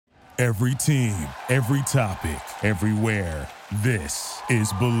Every team, every topic, everywhere. This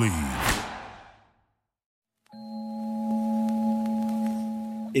is Believe.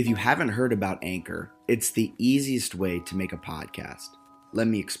 If you haven't heard about Anchor, it's the easiest way to make a podcast. Let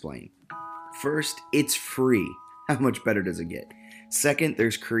me explain. First, it's free. How much better does it get? Second,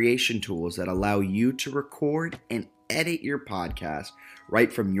 there's creation tools that allow you to record and edit your podcast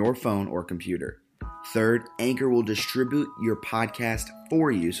right from your phone or computer. Third, Anchor will distribute your podcast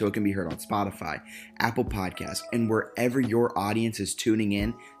for you so it can be heard on Spotify, Apple Podcasts, and wherever your audience is tuning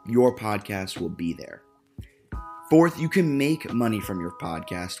in, your podcast will be there. Fourth, you can make money from your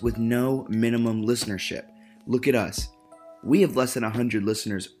podcast with no minimum listenership. Look at us. We have less than 100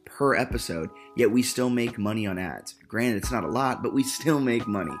 listeners per episode, yet we still make money on ads. Granted, it's not a lot, but we still make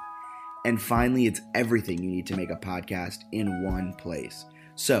money. And finally, it's everything you need to make a podcast in one place.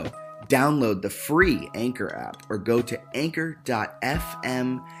 So, download the free Anchor app or go to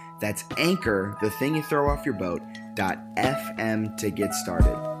anchor.fm. That's Anchor, the thing you throw off your boat, .fm to get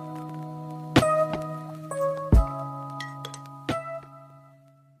started.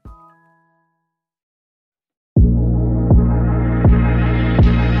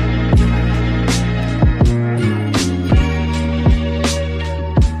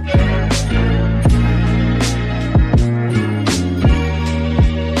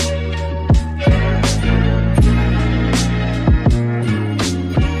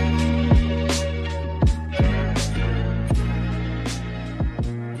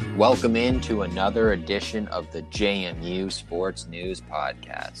 Welcome into another edition of the JMU Sports News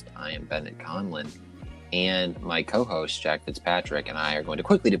Podcast. I am Bennett Conlon, and my co-host Jack Fitzpatrick and I are going to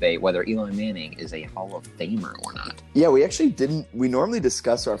quickly debate whether Eli Manning is a Hall of Famer or not. Yeah, we actually didn't. We normally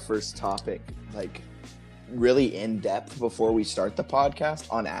discuss our first topic really in depth before we start the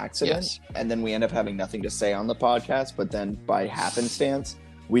podcast on accident, Yes. And then we end up having nothing to say on the podcast. But then by happenstance,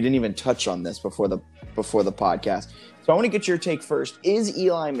 we didn't even touch on this before the podcast. So I want to get your take first. Is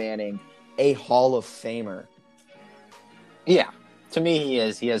Eli Manning a Hall of Famer? Yeah, to me he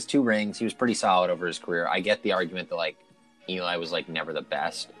is. He has 2 rings. He was pretty solid over his career. I get the argument that Eli was never the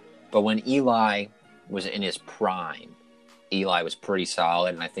best, but when Eli was in his prime, Eli was pretty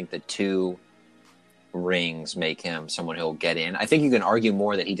solid, and I think the 2 rings make him someone who'll get in. I think you can argue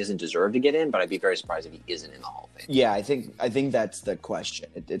more that he doesn't deserve to get in, but I'd be very surprised if he isn't in the Hall of Fame. Yeah, I think that's the question.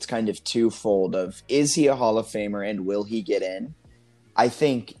 It's kind of twofold of, is he a Hall of Famer and will he get in? I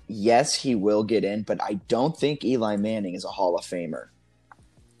think, yes, he will get in, but I don't think Eli Manning is a Hall of Famer.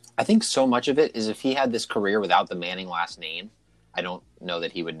 I think so much of it is if he had this career without the Manning last name, I don't know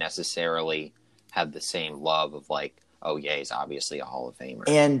that he would necessarily have the same love of oh yeah, he's obviously a Hall of Famer.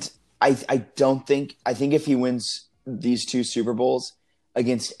 And I think if he wins these 2 Super Bowls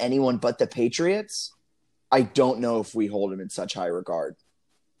against anyone but the Patriots, I don't know if we hold him in such high regard.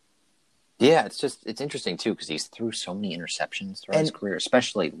 Yeah, it's interesting too because he's threw so many interceptions throughout his career,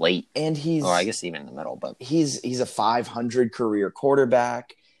 especially late. And I guess even in the middle, but he's a 500 career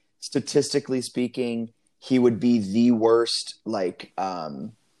quarterback. Statistically speaking, he would be the worst.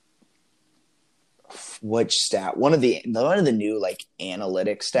 Which stat? One of the new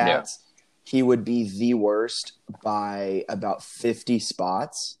analytic stats. Yeah. He would be the worst by about 50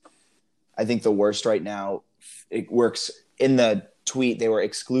 spots. I think the worst right now. It works in the tweet. They were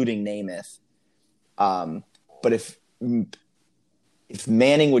excluding Namath. But if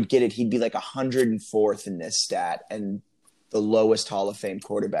Manning would get it, he'd be 104th in this stat, and the lowest Hall of Fame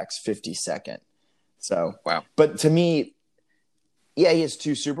quarterback's 52nd. So wow. But to me, yeah, he has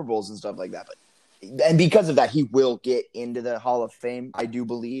 2 Super Bowls and stuff like that. And because of that, he will get into the Hall of Fame, I do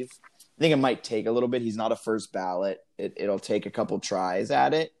believe. I think it might take a little bit. He's not a first ballot. It'll take a couple tries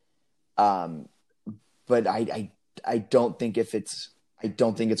at it. But I don't think it's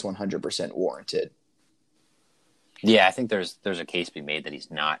 100% warranted. Yeah, I think there's a case to be made that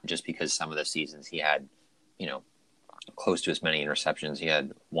he's not, just because some of the seasons he had, close to as many interceptions. He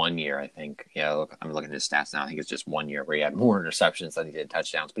had 1 year, I think. Yeah, look, I'm looking at his stats now. I think it's just 1 year where he had more interceptions than he did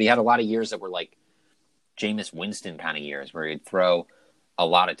touchdowns. But he had a lot of years that were Jameis Winston kind of years where he'd throw a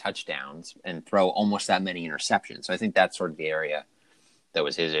lot of touchdowns and throw almost that many interceptions. So I think that's sort of the area that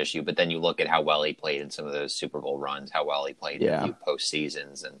was his issue. But then you look at how well he played in some of those Super Bowl runs, how well he played in a few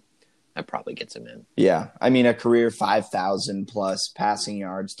postseasons, and that probably gets him in. Yeah. I mean, a career 5,000 plus passing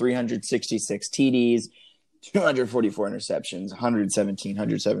yards, 366 TDs, 244 interceptions,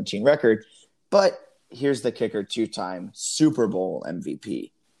 117 record. But here's the kicker: 2-time Super Bowl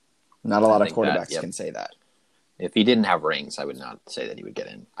MVP. Not a lot of quarterbacks can say that. If he didn't have rings, I would not say that he would get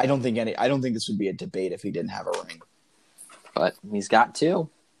in. I don't think this would be a debate if he didn't have a ring. But he's got 2.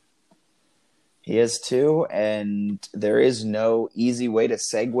 He is too, and there is no easy way to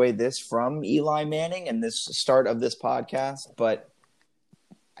segue this from Eli Manning and this start of this podcast, but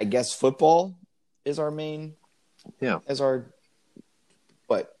I guess football is our main, as our,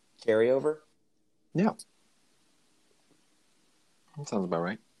 carryover? Yeah. That sounds about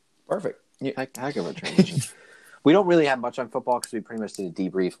right. Perfect. Heck of a transition. We don't really have much on football because we pretty much did a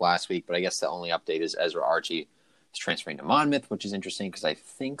debrief last week, but I guess the only update is Ezra Archie is transferring to Monmouth, which is interesting because I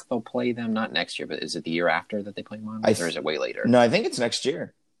think they'll play them not next year, but is it the year after that they play Monmouth, or is it way later? No, I think it's next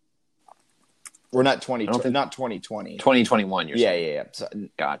year. We're not 2020, not 2020. 2021, you're saying? Yeah. So,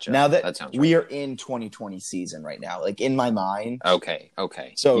 gotcha. Now that sounds we right. are in 2020 season right now, like in my mind. Okay.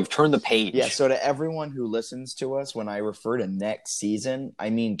 So you've turned the page. Yeah, so to everyone who listens to us, when I refer to next season,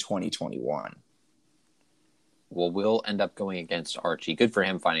 I mean 2021. Well, we'll end up going against Archie. Good for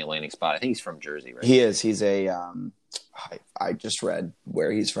him finding a landing spot. I think he's from Jersey, right? He is. He's a I just read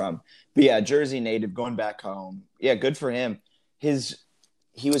where he's from. But yeah, Jersey native going back home. Yeah, good for him.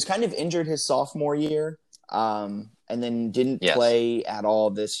 He was kind of injured his sophomore year, and then didn't play at all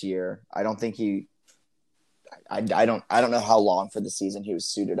this year. I don't think I don't know how long for the season he was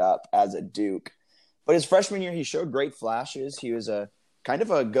suited up as a Duke. But his freshman year, he showed great flashes. He was a kind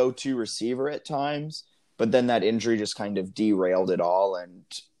of a go-to receiver at times, but then that injury just kind of derailed it all. And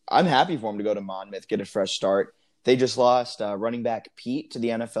I'm happy for him to go to Monmouth, get a fresh start. They just lost running back Pete to the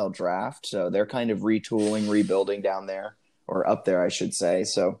NFL draft, so they're kind of retooling, rebuilding down there, or up there, I should say.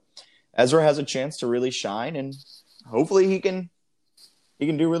 So Ezra has a chance to really shine, and hopefully he can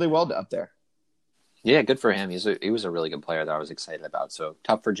do really well up there. Yeah, good for him. He was a really good player that I was excited about. So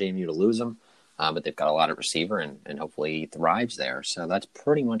tough for JMU to lose him, but they've got a lot of receiver, and hopefully he thrives there. So that's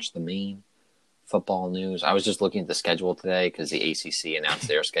pretty much the main football news. I was just looking at the schedule today because the ACC announced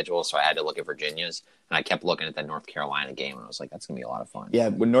their schedule, so I had to look at Virginia's, and I kept looking at that North Carolina game, and I was like, that's going to be a lot of fun. Yeah,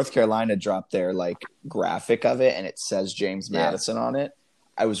 when North Carolina dropped their graphic of it and it says James Madison on it,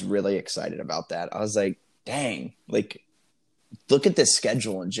 I was really excited about that. I was like, dang, look at this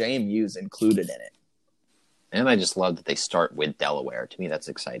schedule, and JMU's included in it. And I just love that they start with Delaware. To me, that's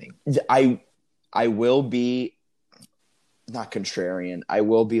exciting. I will be not contrarian. I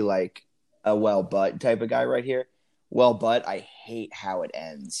will be like a but type of guy right here. But I hate how it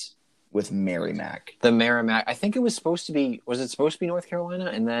ends with Merrimack. The Merrimack. I think it was supposed to be. Was it supposed to be North Carolina,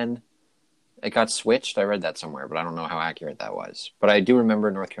 and then it got switched? I read that somewhere, but I don't know how accurate that was. But I do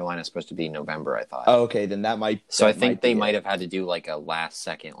remember North Carolina is supposed to be November. I thought. Oh, okay, then that might. So I think they might have had to do a last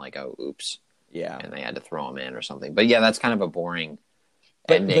second, oops. Yeah, and they had to throw them in or something. But yeah, that's kind of a boring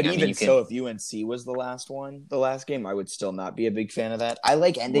ending. But even so, if UNC was the last game, I would still not be a big fan of that. I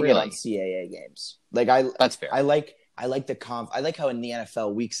like ending it on CAA games. That's fair. I like the I like how in the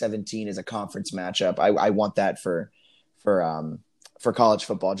NFL Week 17 is a conference matchup. I want that for college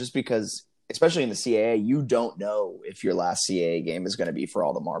football, just because, especially in the CAA, you don't know if your last CAA game is going to be for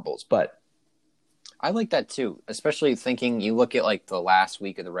all the marbles. But I like that too, especially thinking you look at the last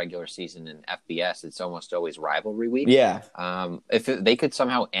week of the regular season in FBS, it's almost always rivalry week. Yeah. If they could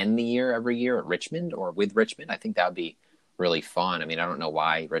somehow end the year every year at Richmond or with Richmond, I think that would be really fun. I mean, I don't know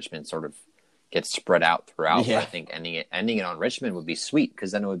why Richmond sort of gets spread out throughout, but I think ending it on Richmond would be sweet,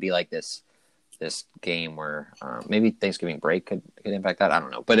 because then it would be like this game where maybe Thanksgiving break could impact that. I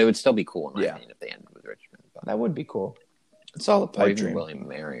don't know, but it would still be cool in my opinion if they ended with Richmond. But, that would be cool. It's all a pipe dream. William and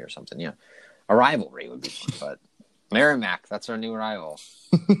Mary or something, yeah. A rivalry would be fun, but Merrimack, that's our new rival.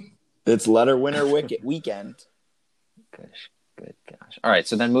 It's letter winner weekend. Good gosh. All right,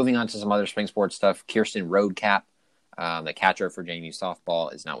 so then moving on to some other spring sports stuff. Kirsten Roadcap, the catcher for JMU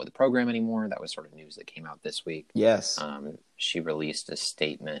softball, is not with the program anymore. That was sort of news that came out this week. Yes. She released a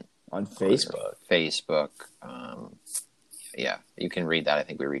statement on Facebook. Yeah, you can read that. I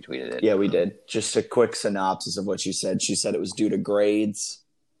think we retweeted it. Yeah, we did. Just a quick synopsis of what she said. She said it was due to grades.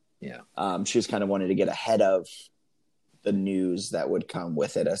 Yeah. She was kind of wanted to get ahead of the news that would come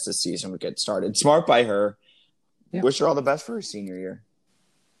with it as the season would get started. Smart by her. Yeah. Wish her all the best for her senior year.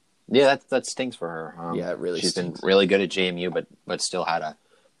 Yeah, that stinks for her. Yeah, it really She's been really good at JMU, but still had a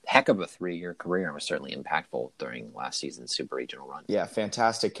heck of a 3-year career and was certainly impactful during last season's super regional run. Yeah,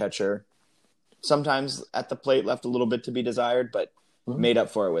 fantastic catcher. Sometimes at the plate left a little bit to be desired, but made up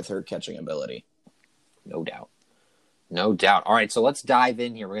for it with her catching ability. No doubt. No doubt. All right, so let's dive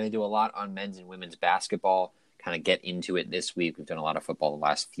in here. We're going to do a lot on men's and women's basketball, kind of get into it this week. We've done a lot of football the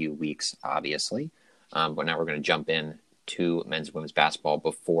last few weeks, obviously. But now we're going to jump in to men's and women's basketball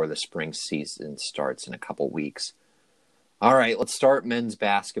before the spring season starts in a couple weeks. All right, let's start men's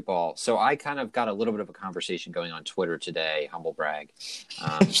basketball. So I kind of got a little bit of a conversation going on Twitter today, humble brag.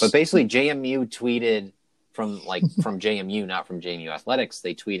 But basically JMU tweeted from JMU, not from JMU Athletics.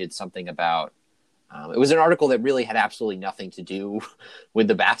 They tweeted something about It was an article that really had absolutely nothing to do with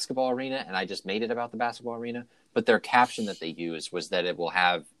the basketball arena, and I just made it about the basketball arena. But their caption that they used was that it will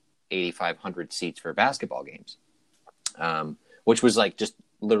have 8,500 seats for basketball games, which was like just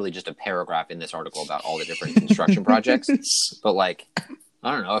literally just a paragraph in this article about all the different construction projects. But like,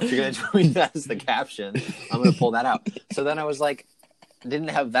 I don't know, if you're going to tweet that as the caption, I'm going to pull that out. So then I was like, didn't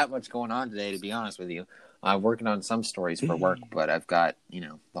have that much going on today, to be honest with you. I'm working on some stories for work, but I've got,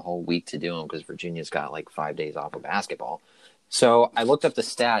 the whole week to do them because Virginia's got like 5 days off of basketball. So I looked up the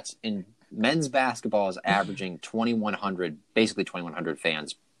stats, and men's basketball is averaging 2,100, basically 2,100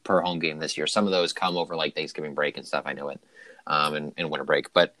 fans per home game this year. Some of those come over like Thanksgiving break and stuff, I know it, and winter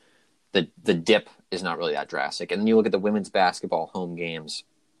break. But the dip is not really that drastic. And then you look at the women's basketball home games,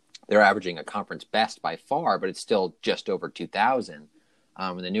 they're averaging a conference best by far, but it's still just over 2,000.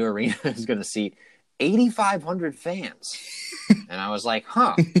 And the new arena is going to seat 8,500 fans. And I was like,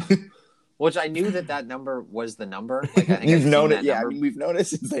 huh. Which I knew that number was the number. Like, I think You've known it. Yeah, number. I mean, we've known it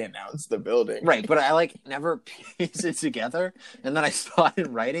since they announced the building. Right, but I like never pieced it together. And then I saw it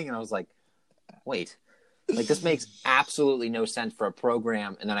in writing, and I was like, wait. Like, this makes absolutely no sense for a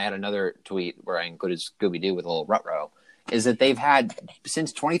program. And then I had another tweet where I included Scooby-Doo with a little rut-row, is that they've had,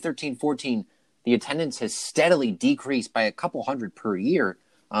 since 2013-14, the attendance has steadily decreased by a couple hundred per year.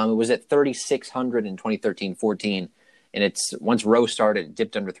 It was at 3,600 in 2013-14, and it's once Roe started, it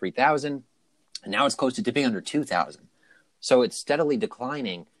dipped under 3,000, and now it's close to dipping under 2,000. So it's steadily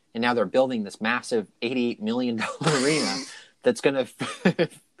declining, and now they're building this massive $88 million arena that's going to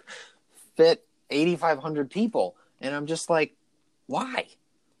fit 8,500 people, and I'm just like, why?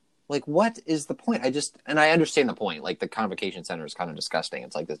 Like, what is the point? And I understand the point. Like, the Convocation Center is kind of disgusting.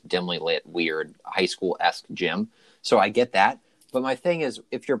 It's like this dimly lit, weird, high school-esque gym. So I get that. But my thing is,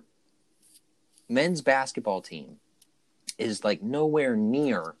 if your men's basketball team is like nowhere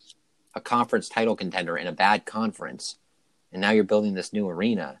near a conference title contender in a bad conference, and now you're building this new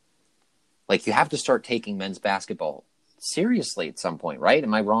arena, like, you have to start taking men's basketball seriously at some point, right?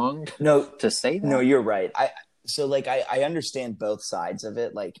 Am I wrong to say that? No, you're right. I understand both sides of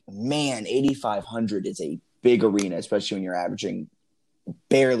it. Like, man, 8,500 is a big arena, especially when you're averaging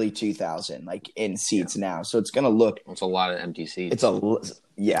barely 2,000 like in seats now. So it's going to look. It's a lot of empty seats.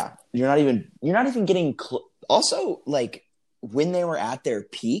 Yeah. You're not even getting also, like, when they were at their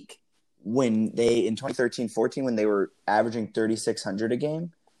peak, when they in 2013-14, when they were averaging 3,600 a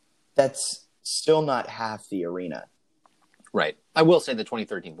game, that's still not half the arena. Right. I will say the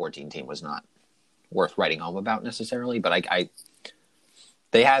 2013-14 team was not worth writing home about necessarily, but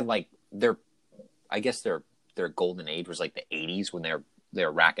they had like their golden age was like the 80s when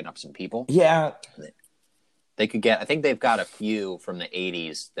they're racking up some people. Yeah. They could get, I think they've got a few from the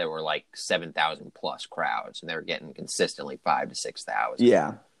 80s that were like 7,000 plus crowds, and they're getting consistently 5,000 to 6,000.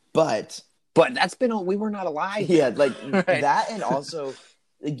 Yeah. But that's been, we were not alive. Yeah. Like right? That. And also,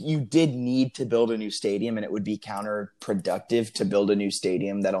 like, you did need to build a new stadium, and it would be counterproductive to build a new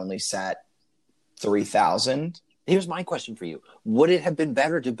stadium that only sat 3,000. Here's my question for you. Would it have been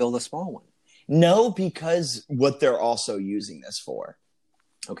better to build a small one? No, because what they're also using this for.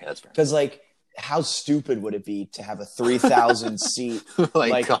 Okay, that's fair. Because, like, how stupid would it be to have a 3,000 seat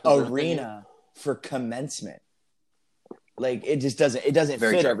like arena for commencement? Like, it just doesn't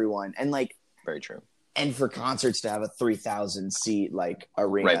fit everyone. And, like, very true. And for concerts to have a 3,000 seat like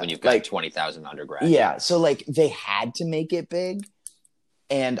arena, right, when you've got like 20,000 undergrad. Yeah, so like they had to make it big,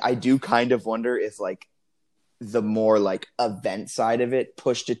 and I do kind of wonder if like the more like event side of it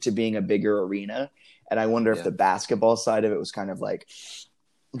pushed it to being a bigger arena, and I wonder if the basketball side of it was kind of like,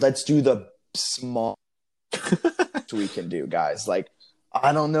 let's do the small we can do, guys. Like,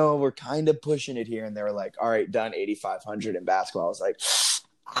 I don't know, we're kind of pushing it here, and they were like, all right, done 8,500 in basketball. I was like,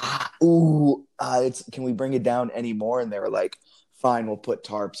 can we bring it down anymore? And they were like, fine, we'll put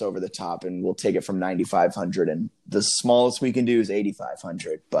tarps over the top and we'll take it from 9,500, and the smallest we can do is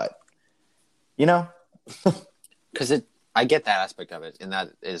 8,500. But because I get that aspect of it, and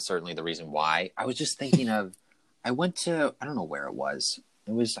that is certainly the reason why. I was just thinking of, I went to, I don't know where it was.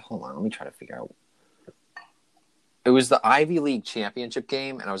 Hold on, let me try to figure out. It was the Ivy League championship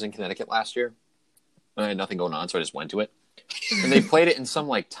game, and I was in Connecticut last year. I had nothing going on, so I just went to it. And they played it in some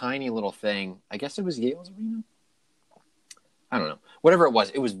like tiny little thing. I guess it was Yale's arena. I don't know. Whatever it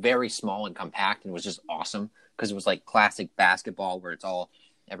was very small and compact, and it was just awesome because it was like classic basketball where it's all,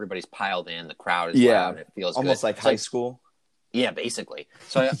 everybody's piled in, the crowd is loud, and it feels almost good. Like high school. Yeah, basically.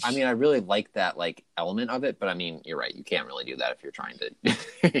 So I mean, I really like that like element of it, but I mean, you're right. You can't really do that if you're trying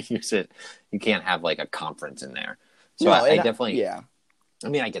to use it. You can't have like a conference in there. So I definitely, I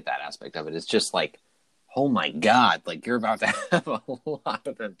mean, I get that aspect of it. It's just like, oh my God, like you're about to have a lot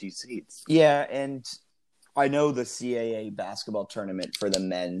of empty seats. Yeah, and I know the CAA basketball tournament for the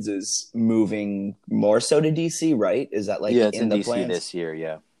men's is moving more so to DC, right? Is that like it's in the DC plans this year?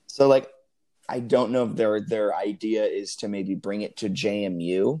 Yeah. So like, I don't know if their idea is to maybe bring it to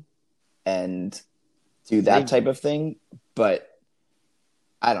JMU and do that type of thing, but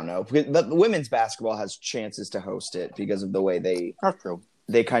I don't know. But women's basketball has chances to host it because of the way That's true.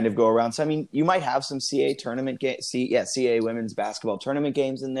 they kind of go around. So I mean, you might have some CAA tournament CAA women's basketball tournament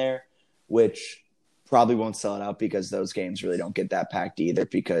games in there, which probably won't sell it out because those games really don't get that packed either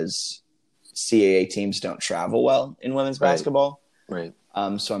because CAA teams don't travel well in women's basketball. Right.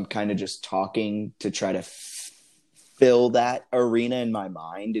 So I'm kind of just talking to try to fill that arena in my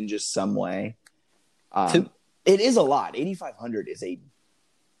mind in just some way. It is a lot. 8,500 is a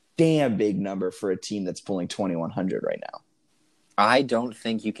damn big number for a team that's pulling 2,100 right now. I don't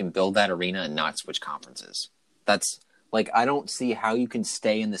think you can build that arena and not switch conferences. That's like, I don't see how you can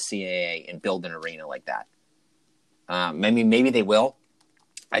stay in the CAA and build an arena like that. Maybe they will.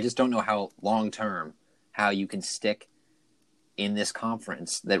 I just don't know how long-term, how you can stick in this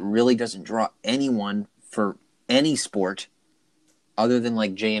conference that really doesn't draw anyone for any sport other than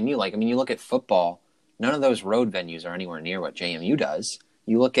like JMU. Like, I mean, you look at football, none of those road venues are anywhere near what JMU does.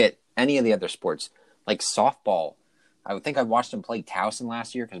 You look at any of the other sports, like softball. I would think I watched them play Towson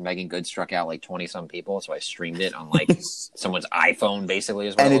last year because Megan Good struck out like 20-some people, so I streamed it on like someone's iPhone, basically,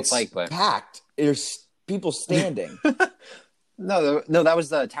 is what it looks like. But packed. There's people standing. No, that was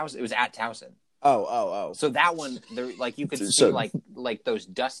the Towson. It was at Towson. Oh. So that one, like you could see like those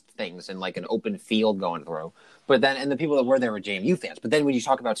dust things and like an open field going through. But then, and the people that were there were JMU fans. But then when you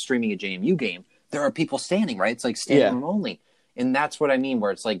talk about streaming a JMU game, there are people standing, right? It's like standing room only. And that's what I mean,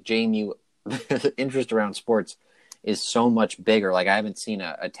 where it's like JMU, the interest around sports is so much bigger. Like I haven't seen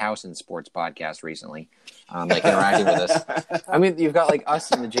a Towson sports podcast recently, like interacting with us. I mean, you've got like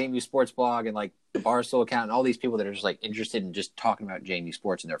us and the JMU sports blog and like the Barstool account and all these people that are just like interested in just talking about JMU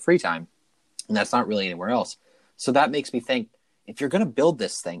sports in their free time. And that's not really anywhere else. So that makes me think, if you're going to build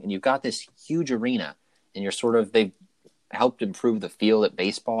this thing and you've got this huge arena and they've helped improve the field at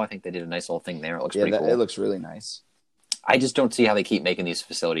baseball. I think they did a nice little thing there. It looks pretty cool. It looks really nice. I just don't see how they keep making these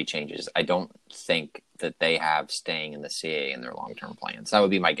facility changes. I don't think that they have staying in the CAA in their long-term plans. That would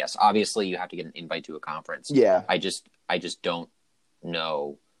be my guess. Obviously, you have to get an invite to a conference. Yeah. I just don't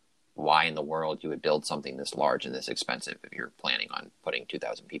know why in the world you would build something this large and this expensive if you're planning on putting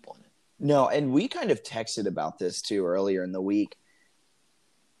 2,000 people in it. No, and we kind of texted about this too earlier in the week.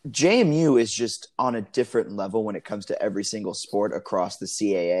 JMU is just on a different level when it comes to every single sport across the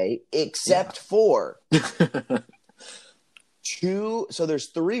CAA, except for two. So there's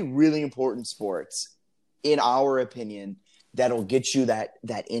three really important sports, in our opinion, that'll get you that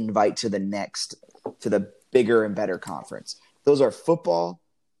invite to the bigger and better conference. Those are football,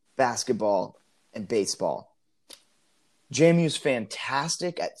 basketball, and baseball. JMU's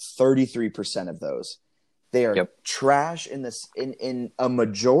fantastic at 33% of those. They are trash in a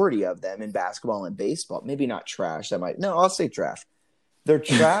majority of them in basketball and baseball. Maybe not trash. I'll say trash. They're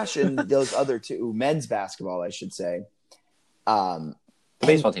trash in those other two. Men's basketball, I should say. The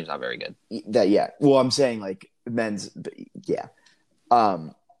baseball team's not very good. Well, I'm saying like men's. Yeah.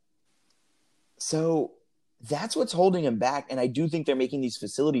 So that's what's holding them back. And I do think they're making these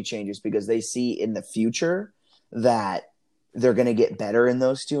facility changes because they see in the future that they're going to get better in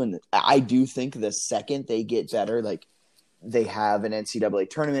those two. And I do think the second they get better, like they have an NCAA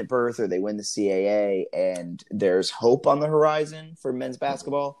tournament berth or they win the CAA and there's hope on the horizon for men's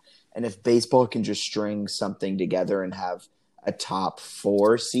basketball. And if baseball can just string something together and have a top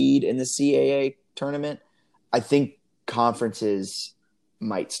 4 seed in the CAA tournament, I think conferences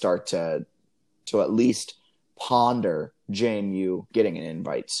might start to at least ponder JMU getting an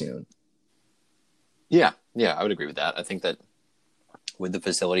invite soon. Yeah, I would agree with that. I think that with the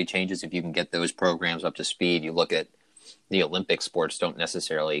facility changes, if you can get those programs up to speed, you look at the Olympic sports don't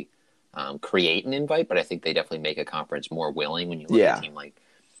necessarily create an invite, but I think they definitely make a conference more willing when you look at a team like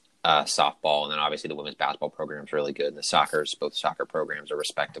softball, and then obviously the women's basketball program is really good. And both soccer programs are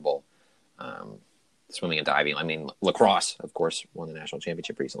respectable. Swimming and diving. I mean, lacrosse, of course, won the national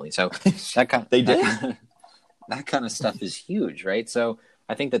championship recently. So that kind of stuff is huge, right? So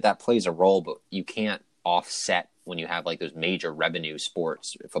I think that plays a role, but you can't offset when you have like those major revenue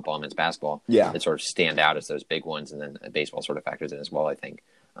sports, football and men's basketball, that sort of stand out as those big ones, and then baseball sort of factors in as well, I think.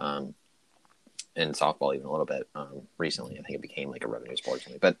 And softball even a little bit recently. I think it became like a revenue sport or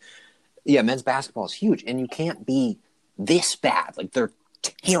something. But yeah, men's basketball is huge, and you can't be this bad. Like they're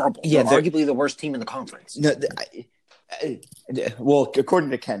terrible. Yeah, they're arguably the worst team in the conference. No, Well, according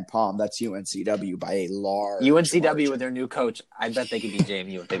to Ken Palm, that's UNCW by a large UNCW margin. with their new coach, I bet they could beat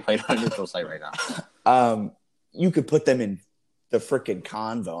JMU if they played on a neutral site right now. You could put them in the frickin'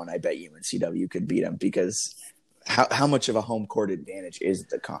 Convo, and I bet UNCW could beat them because how much of a home court advantage is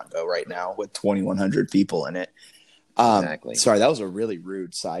the Convo right now with 2,100 people in it? Exactly. Sorry, that was a really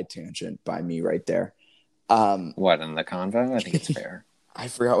rude side tangent by me right there. What, in the Convo? I think it's fair. I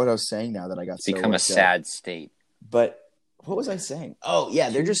forgot what I was saying now that I got It's become a sad state. But what was I saying? Oh, yeah,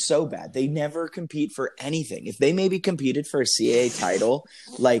 they're just so bad. They never compete for anything. If they maybe competed for a CAA title,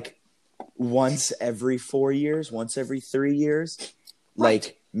 like once every 4 years, once every 3 years,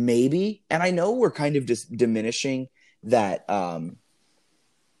 like maybe. And I know we're kind of just diminishing that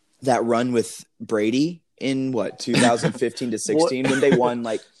that run with Brady in 2015 to 16 when they won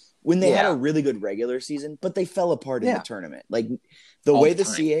when they had a really good regular season, but they fell apart in the tournament. Like the way the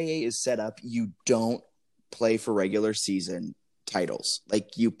CAA is set up, you don't play for regular season titles.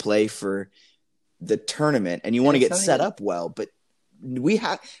 Like you play for the tournament and you want to get set up well, but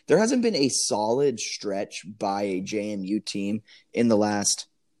there hasn't been a solid stretch by a JMU team in the last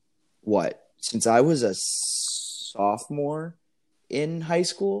since I was a sophomore in high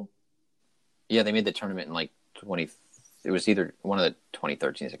school. Yeah, they made the tournament in it was either one of the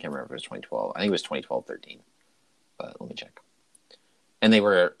 2013s. I can't remember if it was 2012. I think it was 2012-13. But let me check. And they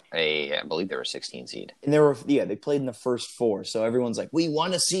were I believe they were a 16 seed. And they played in the first four. So everyone's like, we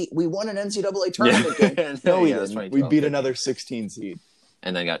won an NCAA tournament game. No, we didn't. We beat another 16 seed.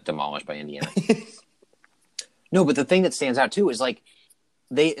 And then got demolished by Indiana. No, but the thing that stands out too is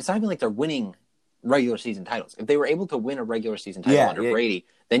it's not even like they're winning regular season titles. If they were able to win a regular season title under Brady,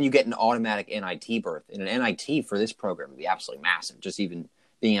 then you get an automatic NIT berth. And an NIT for this program would be absolutely massive, just even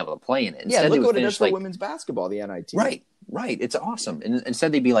being able to play in it. Instead, look what it does for women's basketball, the NIT. Right. It's awesome. And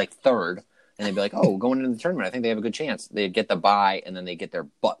instead they'd be third, and they'd be like, oh, going into the tournament, I think they have a good chance. They'd get the bye, and then they get their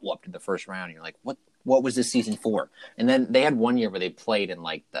butt whooped in the first round. And you're like, what was this season for? And then they had 1 year where they played in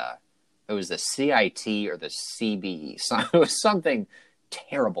it was the CIT or the CBE. So it was something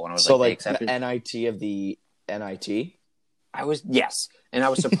terrible. And I was they accepted the NIT of the NIT? Yes. And I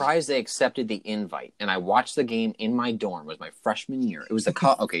was surprised they accepted the invite. And I watched the game in my dorm. It was my freshman year. It was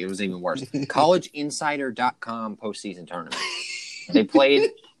it was even worse. CollegeInsider.com postseason tournament. They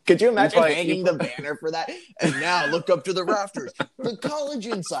played. Could you imagine hanging the banner for that? And now look up to the rafters. The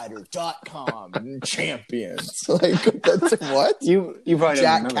CollegeInsider.com champions. That's what? You probably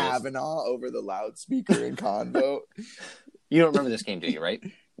Jack don't remember Kavanaugh over the loudspeaker in Convo. You don't remember this game, do you, right?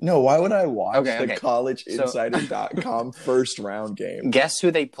 No, why would I watch the CollegeInsider.com first round game? Guess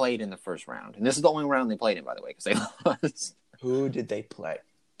who they played in the first round? And this is the only round they played in, by the way, because they lost. Who did they play?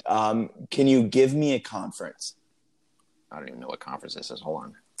 Can you give me a conference? I don't even know what conference this is. Hold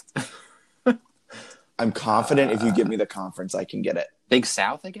on. I'm confident if you give me the conference, I can get it. Big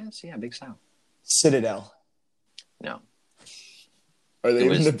South, I guess? Yeah, Big South. Citadel. No. Are they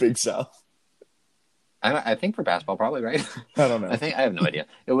in the Big South? I think for basketball, probably, right? I don't know. I have no idea.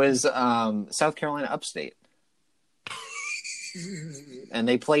 It was South Carolina Upstate. And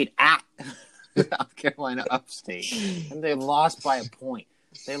they played at South Carolina Upstate. And they lost by a point.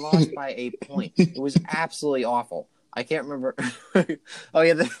 It was absolutely awful. I can't remember. Oh,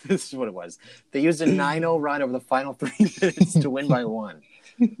 yeah, this is what it was. They used a 9-0 run over the final 3 minutes to win by 1.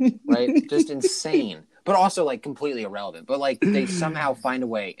 Right? Just insane. But also, completely irrelevant. But, they somehow find a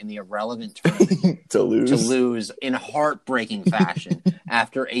way in the irrelevant tournament to lose in heartbreaking fashion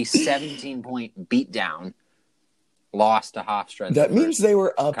after a 17-point beatdown loss to Hofstra. That means they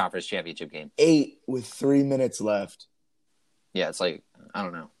were up conference championship game. 8 with 3 minutes left. Yeah, it's I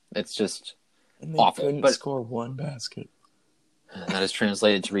don't know. It's just and they awful. Couldn't but score one basket. That is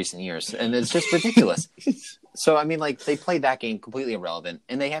translated to recent years, and it's just ridiculous. So, I mean, they played that game completely irrelevant,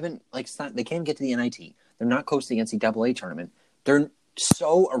 and they haven't, they can't get to the NIT. They're not close to the NCAA tournament. They're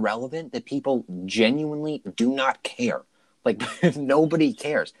so irrelevant that people genuinely do not care. Nobody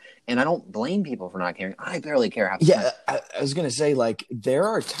cares. And I don't blame people for not caring. I barely care half the time. I was going to say, there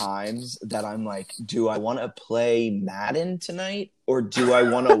are times that I'm do I want to play Madden tonight, or do I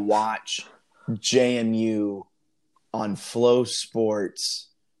want to watch JMU on Flow Sports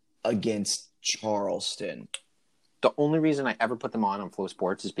against Charleston? The only reason I ever put them on Flow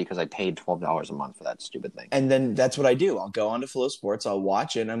Sports is because I paid $12 a month for that stupid thing. And then that's what I do. I'll go onto Flow Sports, I'll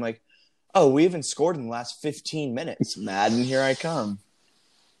watch it, and I'm like, oh, we haven't scored in the last 15 minutes. Madden, here I come.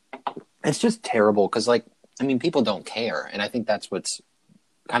 It's just terrible because, people don't care. And I think that's what's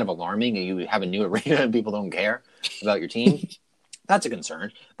kind of alarming. You have a new arena and people don't care about your team. That's a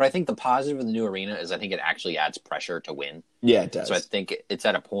concern. But I think the positive of the new arena is I think it actually adds pressure to win. Yeah, it does. So I think it's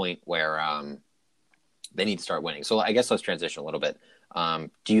at a point where they need to start winning. So I guess let's transition a little bit.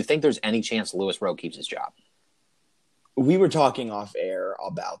 Do you think there's any chance Louis Rowe keeps his job? We were talking off air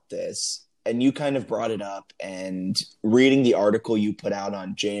about this, and you kind of brought it up, and reading the article you put out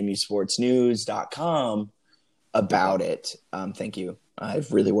on jmusportsnews.com about it. Thank you.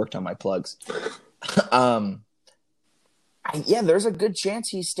 I've really worked on my plugs. There's a good chance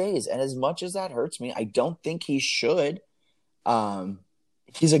he stays. And as much as that hurts me, I don't think he should.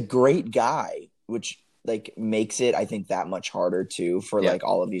 He's a great guy, which makes it, I think, that much harder too for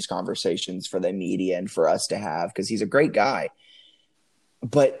all of these conversations for the media and for us to have, because he's a great guy.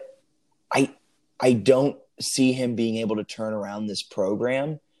 But I don't see him being able to turn around this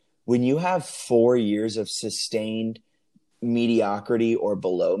program when you have 4 years of sustained mediocrity or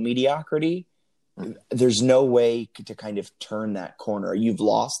below mediocrity. There's no way to kind of turn that corner. You've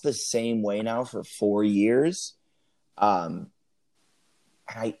lost the same way now for 4 years. I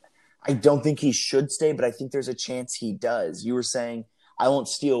don't think he should stay, but I think there's a chance he does. You were saying, I won't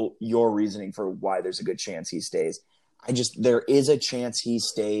steal your reasoning for why there's a good chance he stays. There is a chance he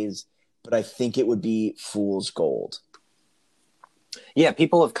stays, but I think it would be fool's gold. Yeah,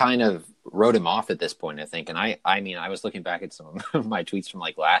 people have kind of wrote him off at this point, I think. And I mean, I was looking back at some of my tweets from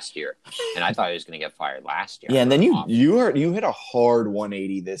last year, and I thought he was going to get fired last year. Yeah, and then you hit a hard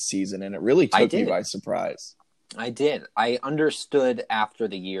 180 this season, and it really took you by surprise. I did. I understood after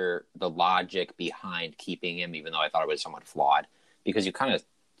the year the logic behind keeping him, even though I thought it was somewhat flawed, because you kind of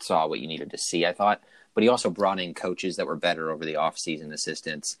saw what you needed to see, I thought. But he also brought in coaches that were better over the offseason,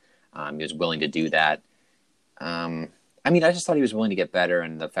 assistants. He was willing to do that. I just thought he was willing to get better,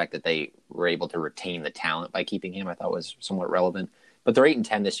 and the fact that they were able to retain the talent by keeping him, I thought was somewhat relevant. But they're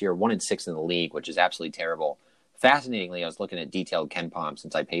 8-10 this year, 1-6 in the league, which is absolutely terrible. Fascinatingly, I was looking at detailed KenPom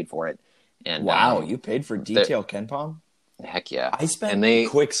since I paid for it. And wow, you paid for detailed KenPom? Heck yeah. I spent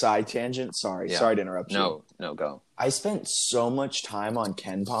quick side tangent. Sorry to interrupt you. No, go. I spent so much time on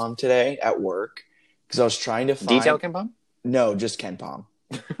KenPom today at work because I was trying to find detailed KenPom? No, just KenPom.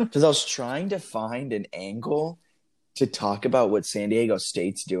 Because I was trying to find an angle to talk about what San Diego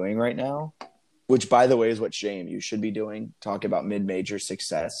State's doing right now, which, by the way, is what JMU should be doing. Talk about mid-major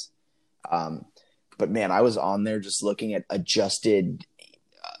success. But man, I was on there just looking at adjusted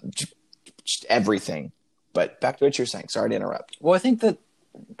just everything. But back to what you're saying. Sorry to interrupt. Well, I think that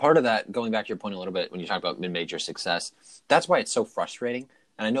part of that, going back to your point a little bit, when you talk about mid-major success, that's why it's so frustrating.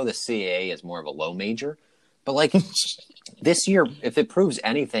 And I know the CAA is more of a low major, but this year, if it proves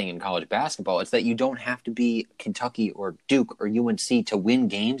anything in college basketball, it's that you don't have to be Kentucky or Duke or UNC to win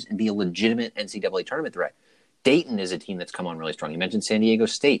games and be a legitimate NCAA tournament threat. Dayton is a team that's come on really strong. You mentioned San Diego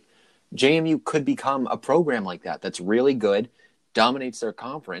State. JMU could become a program like that that's really good, dominates their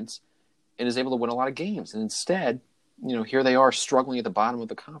conference, and is able to win a lot of games. And instead, here they are struggling at the bottom of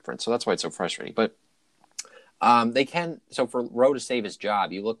the conference. So that's why it's so frustrating. But they can – so for Rowe to save his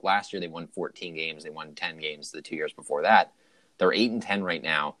job, you look last year they won 14 games. They won 10 games the 2 years before that. They're 8-10 right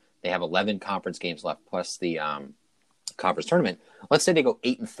now. They have 11 conference games left plus the conference tournament. Let's say they go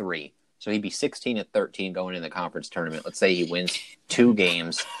 8-3. So he'd be 16-13 going in the conference tournament. Let's say he wins 2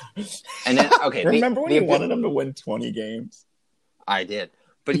 games. And then, okay. Remember when you wanted him to win 20 games? I did.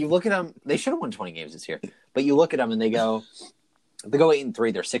 But you look at them, they should have won 20 games this year. But you look at them and they go 8-3.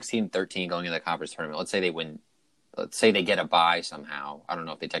 They're 16-13 going into the conference tournament. Let's say they get a bye somehow. I don't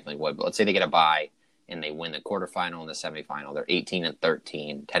know if they technically would, but let's say they get a bye and they win the quarterfinal and the semifinal. They're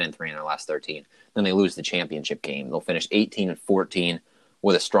 18-13, 10-3 in their last 13. Then they lose the championship game. They'll finish 18-14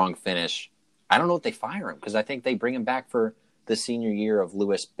 with a strong finish. I don't know if they fire him because I think they bring him back for the senior year of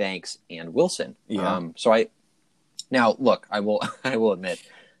Lewis, Banks, and Wilson. Yeah. Now, look, I will admit,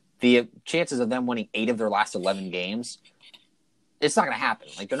 the chances of them winning 8 of their last 11 games, it's not going to happen.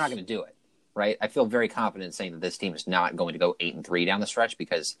 They're not going to do it, right? I feel very confident in saying that this team is not going to go 8-3 down the stretch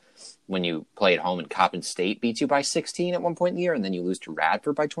because when you play at home and Coppin State beats you by 16 at one point in the year, and then you lose to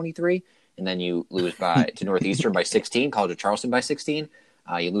Radford by 23, and then you lose to Northeastern by 16, College of Charleston by 16,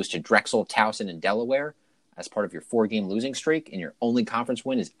 you lose to Drexel, Towson, and Delaware as part of your 4-game losing streak, and your only conference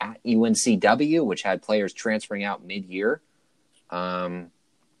win is at UNCW, which had players transferring out mid-year.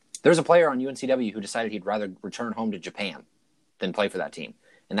 There's a player on UNCW who decided he'd rather return home to Japan than play for that team,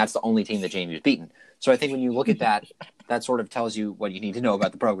 and that's the only team that JMU's beaten. So I think when you look at that, that sort of tells you what you need to know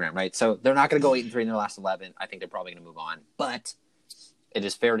about the program, right? So they're not going to go 8-3 in their last 11. I think they're probably going to move on, but it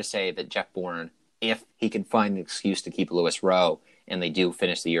is fair to say that Jeff Bourne, if he can find an excuse to keep Louis Rowe, and they do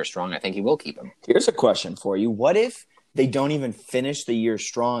finish the year strong, I think he will keep him. Here's a question for you. What if they don't even finish the year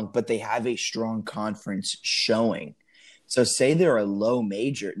strong, but they have a strong conference showing? So say they're a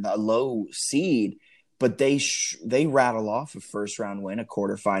low seed, but they rattle off a first-round win, a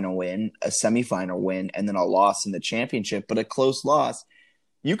quarterfinal win, a semifinal win, and then a loss in the championship, but a close loss.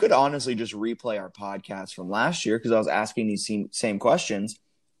 You could honestly just replay our podcast from last year because I was asking these same questions.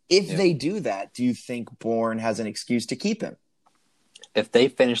 If they do that, do you think Bourne has an excuse to keep him? If they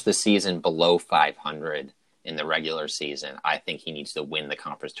finish the season below 500 in the regular season, I think he needs to win the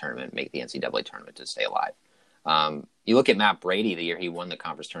conference tournament, make the NCAA tournament to stay alive. You look at Matt Brady, the year he won the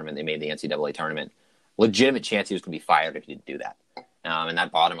conference tournament, they made the NCAA tournament. Legitimate chance he was going to be fired if he didn't do that. And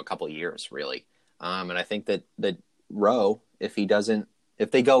that bought him a couple of years, really. And I think that Rowe, if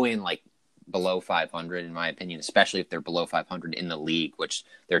they go in like below 500, in my opinion, especially if they're below 500 in the league, which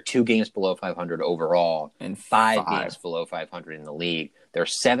they're 2 games below 500 overall and 5 games below 500 in the league. They're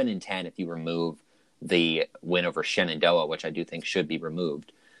 7-10 if you remove the win over Shenandoah, which I do think should be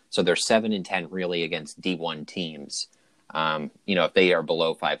removed. So they're 7-10 really against D1 teams. If they are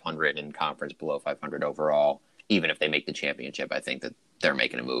below 500 in conference, below 500 overall, even if they make the championship, I think that they're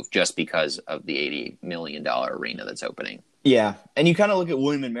making a move just because of the $80 million arena that's opening. Yeah, and you kind of look at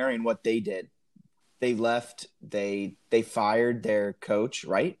William and Mary and what they did. They left. They fired their coach,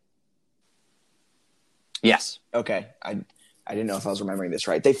 right? Yes. Okay. I didn't know if I was remembering this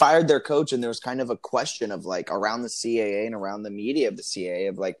right. They fired their coach, and there was kind of a question of like around the CAA and around the media of the CAA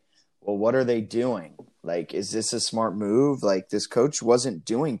of like, well, what are they doing? Like, is this a smart move? Like, this coach wasn't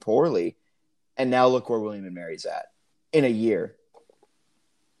doing poorly, and now look where William and Mary's at in a year.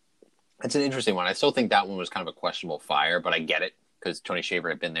 It's an interesting one. I still think that one was kind of a questionable fire, but I get it because Tony Shaver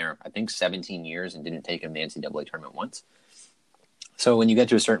had been there, I think, 17 years and didn't take him to the NCAA tournament once. So when you get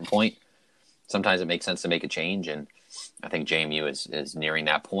to a certain point, sometimes it makes sense to make a change, and I think JMU is nearing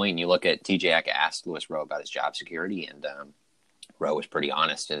that point. And you look at TJ Ack asked Louis Rowe about his job security, and Rowe was pretty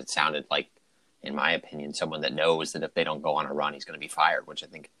honest, and it sounded like, in my opinion, someone that knows that if they don't go on a run, he's going to be fired, which I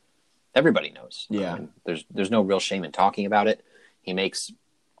think everybody knows. Yeah. There's no real shame in talking about it.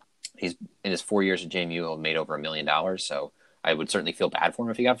 He's in his 4 years at JMU made over $1 million, so I would certainly feel bad for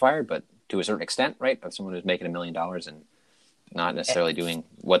him if he got fired, but to a certain extent, right, of someone who's making $1 million and not necessarily doing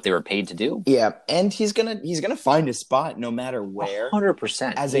what they were paid to do. Yeah, and he's gonna find a spot no matter where.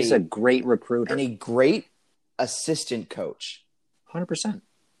 100%. He's a great recruiter and a great assistant coach. 100%.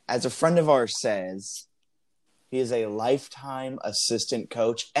 As a friend of ours says, he is a lifetime assistant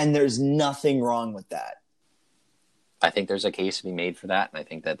coach, and there's nothing wrong with that. I think there's a case to be made for that, and I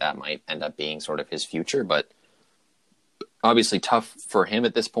think that might end up being sort of his future, but obviously tough for him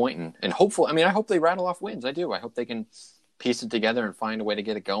at this point, and hopeful. I mean, I hope they rattle off wins. I do. I hope they can piece it together and find a way to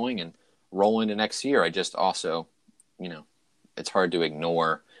get it going and roll into next year. I just also, it's hard to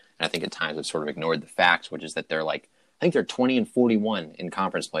ignore, and I think at times I've sort of ignored the facts, which is that they're like, I think they're 20-41 in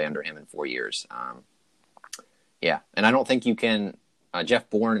conference play under him in 4 years. And I don't think you can. Jeff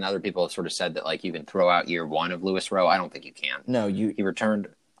Bourne and other people have sort of said that like you can throw out year one of Louis Rowe. I don't think you can. No, he returned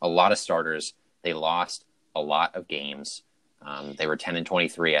a lot of starters. They lost a lot of games. They were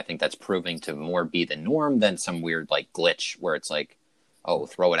 10-23. I think that's proving to more be the norm than some weird like glitch where it's like, oh,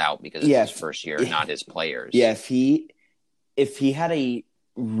 throw it out because it's his first year, not his players. Yeah, if he had a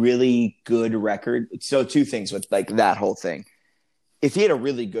really good record, so two things with like that whole thing. If he had a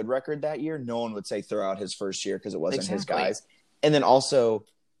really good record that year, no one would say throw out his first year because it wasn't his guys. And then also,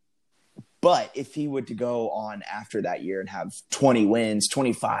 but if he would to go on after that year and have 20 wins,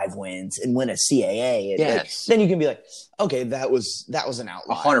 25 wins, and win a CAA, then you can be like, okay, that was an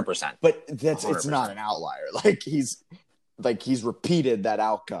outlier. 100%. But it's not an outlier. Like he's repeated that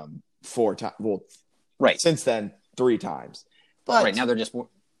outcome 4 times. Well, right. Since then, 3 times. But right now they're just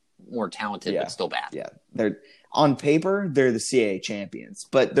more talented, but still bad. Yeah, they're on paper they're the CAA champions,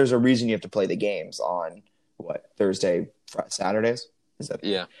 but there's a reason you have to play the games on Thursday, Saturdays. Is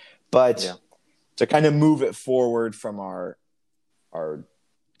that But to kind of move it forward from our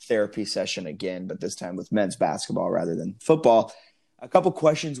therapy session again, but this time with men's basketball rather than football, a couple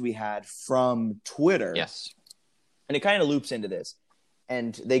questions we had from Twitter. Yes, and it kind of loops into this,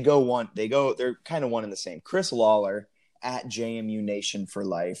 and they're kind of one and the same. Chris Lawler at JMU Nation for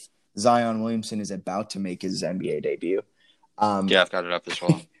Life. Zion Williamson is about to make his NBA debut. I've got it up as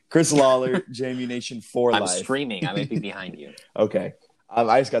well. Chris Lawler, JMU Nation for Life. I'm streaming. I might be behind you. Okay.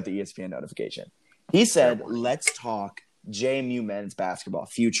 I just got the ESPN notification. He said, let's talk JMU men's basketball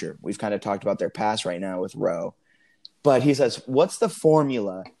future. We've kind of talked about their past right now with Rowe. But he says, what's the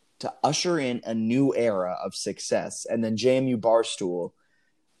formula to usher in a new era of success? And then JMU Barstool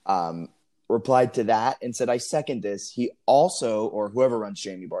replied to that and said, I second this. He also, or whoever runs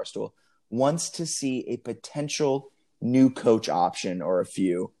JMU Barstool, wants to see a potential new coach option or a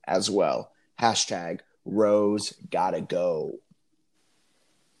few as well. # Rose gotta go.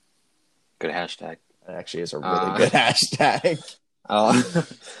 Good hashtag. That actually is a really good hashtag.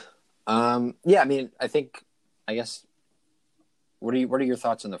 Yeah, I mean, I guess, what are your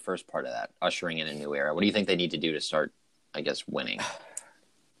thoughts on the first part of that, ushering in a new era? What do you think they need to do to start, I guess, winning?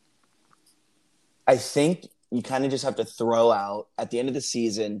 I think you kind of just have to throw out at the end of the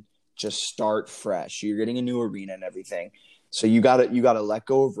season, just start fresh. You're getting a new arena and everything. So you gotta let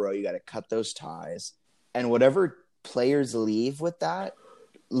go of Rowe. You gotta cut those ties. And whatever players leave with that.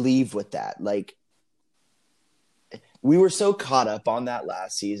 Like, we were so caught up on that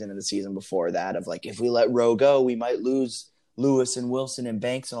last season and the season before that of like, if we let Rowe go, we might lose Lewis and Wilson and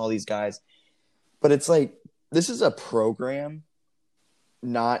Banks and all these guys. But it's like, this is a program,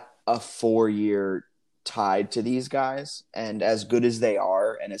 not a 4-year tied to these guys. And as good as they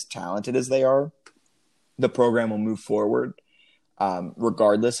are and as talented as they are, the program will move forward,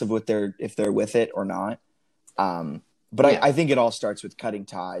 regardless of if they're with it or not. But I think it all starts with cutting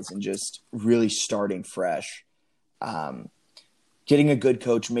ties and just really starting fresh. Getting a good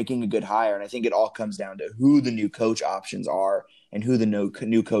coach, making a good hire. And I think it all comes down to who the new coach options are and who the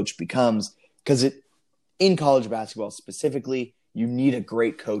new coach becomes. Because in college basketball specifically, you need a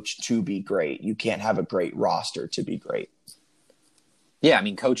great coach to be great. You can't have a great roster to be great. Yeah, I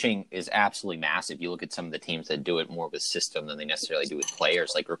mean, coaching is absolutely massive. You look at some of the teams that do it more with system than they necessarily do with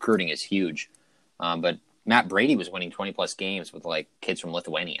players. Like, recruiting is huge. But Matt Brady was winning 20-plus games with, like, kids from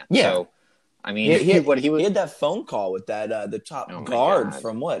Lithuania. Yeah. So, I mean, he had that phone call with that the top guard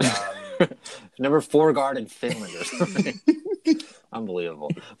from what? Number 4 guard in Finland or something.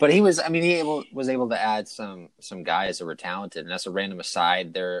 Unbelievable. But he was able to add some guys that were talented. And that's a random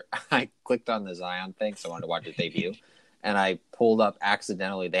aside there. I clicked on the Zion thing, so I wanted to watch his debut. And I pulled up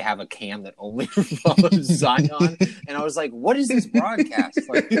accidentally. They have a cam that only follows Zion. And I was like, what is this broadcast?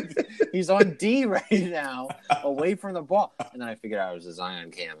 Like, he's on D right now, away from the ball. And then I figured out it was a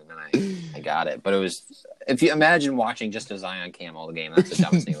Zion cam, and then I got it. But it was, if you imagine watching just a Zion cam all the game, that's the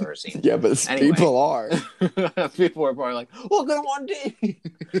dumbest thing I've ever seen. Yeah, but anyway, people are. People are probably like, look at him on D.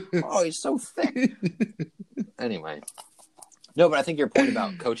 Oh, he's so thick. Anyway. No, but I think your point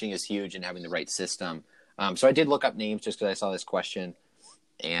about coaching is huge and having the right system. So I did look up names just because I saw this question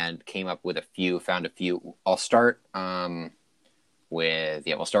and came up with found a few. I'll start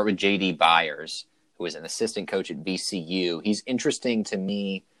with J.D. Byers, who is an assistant coach at VCU. He's interesting to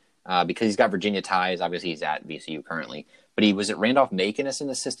me because he's got Virginia ties. Obviously, he's at VCU currently. But he was at Randolph-Macon as an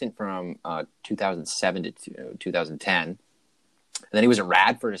assistant from 2007 to 2010. And then he was at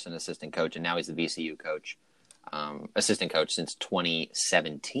Radford as an assistant coach, and now he's the VCU coach, assistant coach since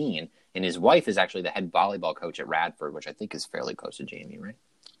 2017. And his wife is actually the head volleyball coach at Radford, which I think is fairly close to JMU, right?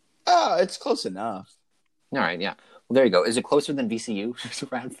 Oh, it's close enough. All right, yeah. Well, there you go. Is it closer than VCU to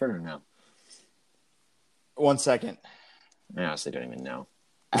Radford or no? 1 second. I honestly don't even know.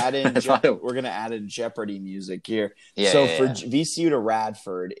 We're going to add in Jeopardy music here. VCU to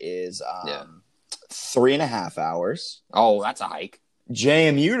Radford is 3.5 hours. Oh, that's a hike.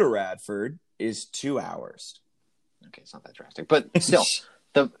 JMU to Radford is 2 hours. Okay, it's not that drastic, but still.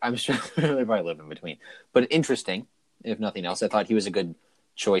 I'm sure they probably live in between. But interesting, if nothing else. I thought he was a good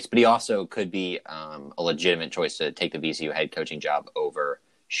choice, but he also could be a legitimate choice to take the VCU head coaching job over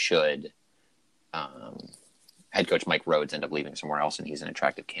should head coach Mike Rhodes end up leaving somewhere else, and he's an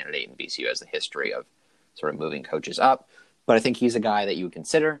attractive candidate, and VCU has the history of sort of moving coaches up. But I think he's a guy that you would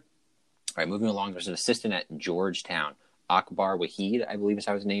consider. All right, moving along, there's an assistant at Georgetown, Akbar Wahid, I believe is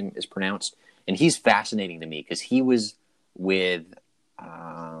how his name is pronounced. And he's fascinating to me because he was with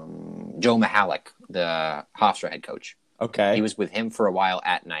Joe Mihalik, the Hofstra head coach. Okay. He was with him for a while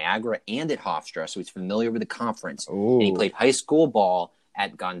at Niagara and at Hofstra, so he's familiar with the conference. Ooh. And he played high school ball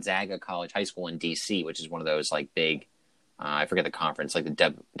at Gonzaga College High School in D.C., which is one of those like big, I forget the conference, like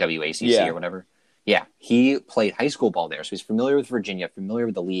the WACC or whatever. Yeah, he played high school ball there, so he's familiar with Virginia, familiar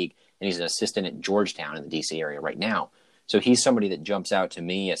with the league, and he's an assistant at Georgetown in the D.C. area right now. So he's somebody that jumps out to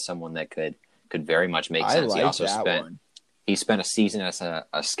me as someone that could very much make sense. He also spent a season as a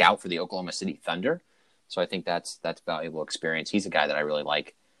scout for the Oklahoma City Thunder. So I think that's valuable experience. He's a guy that I really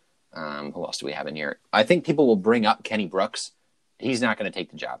like. Who else do we have in here? I think people will bring up Kenny Brooks. He's not going to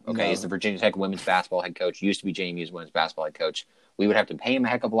take the job. Okay, He's the Virginia Tech women's basketball head coach. Used to be JMU's women's basketball head coach. We would have to pay him a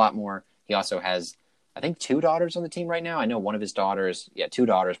heck of a lot more. He also has, I think, 2 daughters on the team right now. I know one of his daughters. 2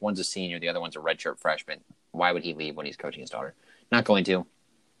 daughters. One's a senior. The other one's a redshirt freshman. Why would he leave when he's coaching his daughter? Not going to.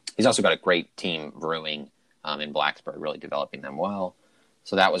 He's also got a great team brewing in Blacksburg, really developing them well.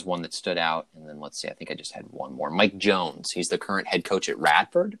 So that was one that stood out. And then let's see, I think I just had one more. Mike Jones. He's the current head coach at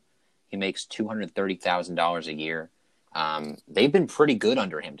Radford. He makes $230,000 a year. They've been pretty good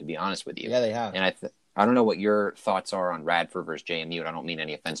under him, to be honest with you. Yeah, they have. And I don't know what your thoughts are on Radford versus JMU, and I don't mean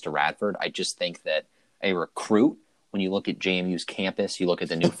any offense to Radford. I just think that a recruit, when you look at JMU's campus, you look at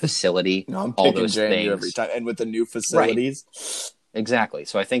the new facility, No, I'm all picking those JMU things. every time, and with the new facilities. Right. Exactly.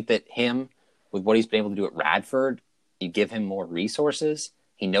 So I think that him, with what he's been able to do at Radford, you give him more resources.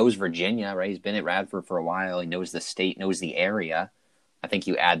 He knows Virginia, right? He's been at Radford for a while. He knows the state, knows the area. I think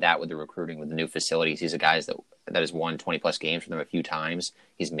you add that with the recruiting, with the new facilities. He's a guy that has won 20-plus games for them a few times.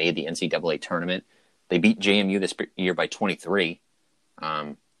 He's made the NCAA tournament. They beat JMU this year by 23.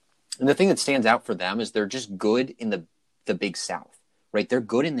 And the thing that stands out for them is they're just good in the Big South, right? They're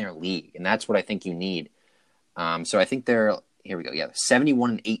good in their league, and that's what I think you need. So I think they're, here we go,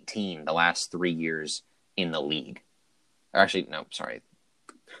 71-18 the last 3 years in the league. Actually, no, sorry.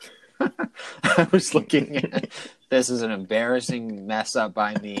 I was looking at, this is an embarrassing mess up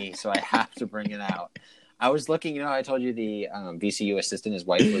by me, so I have to bring it out. I was looking, I told you the VCU assistant, his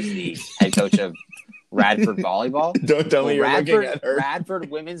wife was the head coach of Radford volleyball. Don't tell me you're looking at her.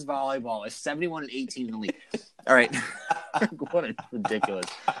 Radford women's volleyball is 71-18 in the league. All right. What a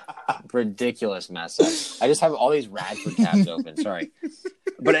ridiculous mess up. I just have all these Radford tabs open. Sorry.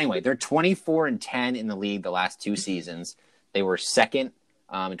 But anyway, they're 24-10 in the league the last 2 seasons. They were second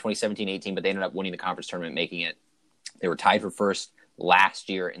in 2017-18, but they ended up winning the conference tournament, making it. They were tied for first last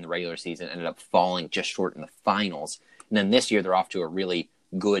year in the regular season, ended up falling just short in the finals. And then this year, they're off to a really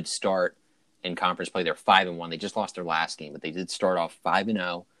good start in conference play. They're 5-1. They just lost their last game, but they did start off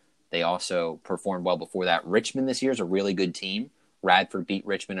 5-0. They also performed well before that. Richmond this year is a really good team. Radford beat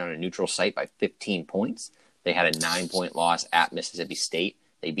Richmond on a neutral site by 15 points. They had a 9-point loss at Mississippi State.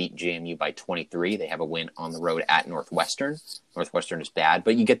 They beat JMU by 23. They have a win on the road at Northwestern. Northwestern is bad,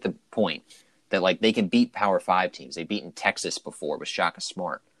 but you get the point that they can beat Power 5 teams. They've beaten Texas before with Shaka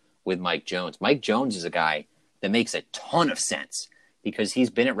Smart, with Mike Jones. Mike Jones is a guy that makes a ton of sense because he's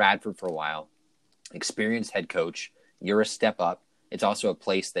been at Radford for a while, experienced head coach. You're a step up. It's also a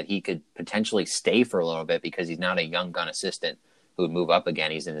place that he could potentially stay for a little bit because he's not a young gun assistant who would move up again.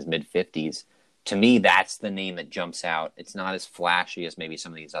 He's in his mid-50s. To me, that's the name that jumps out. It's not as flashy as maybe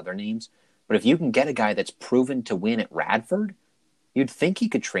some of these other names. But if you can get a guy that's proven to win at Radford, you'd think he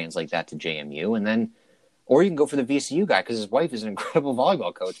could translate that to JMU. And then, or you can go for the VCU guy because his wife is an incredible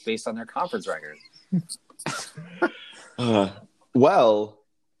volleyball coach based on their conference record. Well,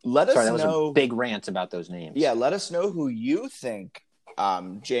 let us that know. was a big rant about those names. Yeah, let us know who you think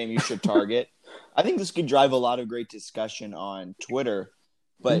JMU should target. I think this could drive a lot of great discussion on Twitter.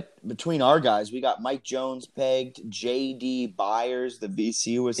 But between our guys, we got Mike Jones pegged, J.D. Byers, the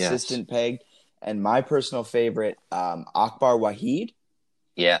VCU assistant pegged, and my personal favorite, Akbar Wahid.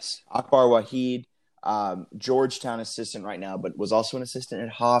 Yes. Akbar Wahid, Georgetown assistant right now, but was also an assistant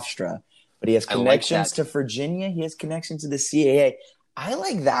at Hofstra. But he has connections to Virginia. He has connections to the CAA. I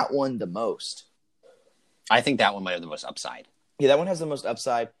like that one the most. I think that one might have the most upside. Yeah, that one has the most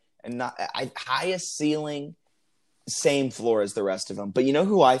upside and highest ceiling, same floor as the rest of them. But you know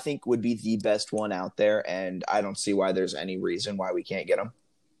who I think would be the best one out there, and I don't see why there's any reason why we can't get him.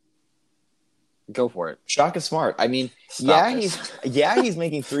 Go for it. Shaka Smart. I mean, he's making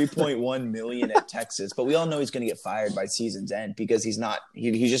 $3.1 million at Texas, but we all know he's going to get fired by season's end because he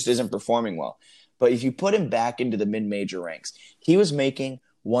just isn't performing well. But if you put him back into the mid-major ranks, he was making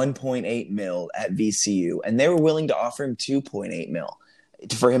 $1.8 million at VCU, and they were willing to offer him $2.8 million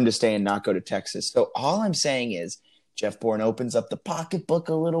for him to stay and not go to Texas. So all I'm saying is Jeff Bourne opens up the pocketbook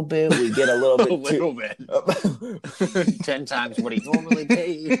a little bit. We get a little bit 10 times what he normally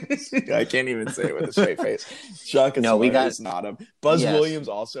pays. I can't even say it with a straight face. Shaka Smart is not him. Buzz Williams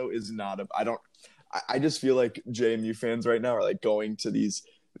also is not him. I just feel like JMU fans right now are going to these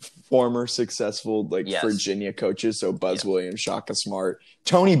former successful Virginia coaches. So Buzz Williams, Shaka Smart,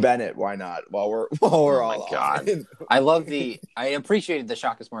 Tony Bennett. Why not? While we're all God. I appreciated the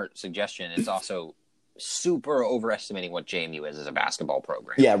Shaka Smart suggestion. It's also super overestimating what JMU is as a basketball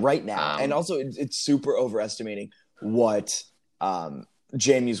program. Yeah, right now. And also it's super overestimating what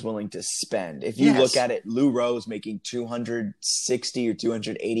JMU's willing to spend. If you look at it, Lou Rose making $260,000 or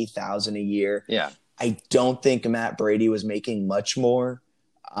 $280,000 a year. Yeah. I don't think Matt Brady was making much more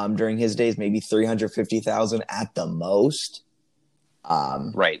during his days, maybe $350,000 at the most.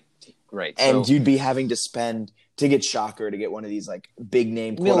 Right. And you'd be having to spend to get Shocker, to get one of these big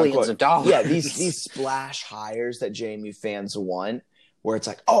name millions of dollars. Yeah, these splash hires that JMU fans want, where it's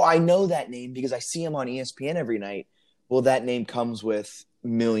I know that name because I see him on ESPN every night. Well, that name comes with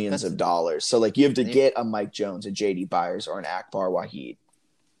millions of dollars. So you have to get a Mike Jones, a JD Byers, or an Akbar Wahid.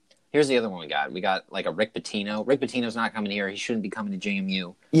 Here's the other one we got. We got like a Rick Pitino. Rick Pitino's not coming here. He shouldn't be coming to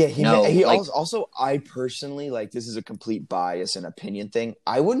JMU. Yeah, he like, also I personally, like, this is a complete bias and opinion thing.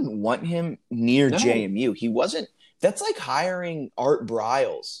 I wouldn't want him near JMU. He wasn't. That's like hiring Art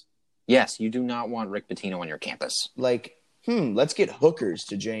Briles. Yes, you do not want Rick Pitino on your campus. Like, let's get hookers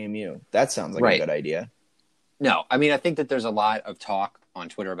to JMU. That sounds like a good idea. No, I mean, I think that there's a lot of talk on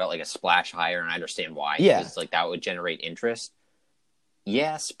Twitter about like a splash hire, and I understand why. Yeah. Because like that would generate interest.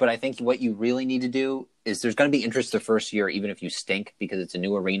 Yes, but I think what you really need to do is there's going to be interest the first year, even if you stink, because it's a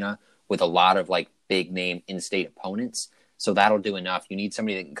new arena with a lot of like big name in-state opponents. So that'll do enough. You need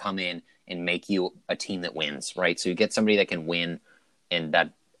somebody that can come in and make you a team that wins, right? So you get somebody that can win, and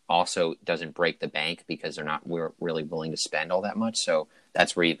that also doesn't break the bank because we're really willing to spend all that much. So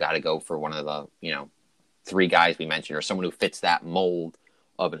that's where you've got to go for one of the, 3 guys we mentioned, or someone who fits that mold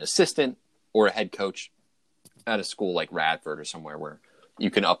of an assistant or a head coach at a school like Radford or somewhere where you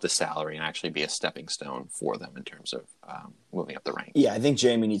can up the salary and actually be a stepping stone for them in terms of moving up the ranks. Yeah, I think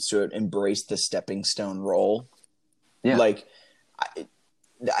Jamie needs to embrace the stepping stone role. Yeah. Like,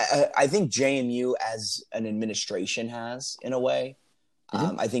 I think JMU as an administration has, in a way.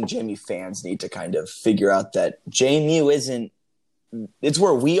 Mm-hmm. I think JMU fans need to kind of figure out that JMU isn't – it's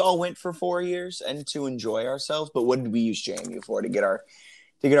where we all went for 4 years and to enjoy ourselves. But what did we use JMU for? To get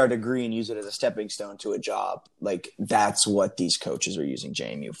our degree and use it as a stepping stone to a job. Like, that's what these coaches are using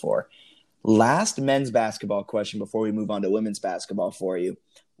JMU for. Last men's basketball question before we move on to women's basketball for you.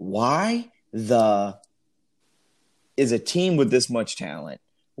 Why is a team with this much talent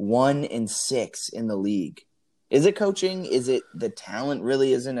 1-6 in the league? Is it coaching? Is it the talent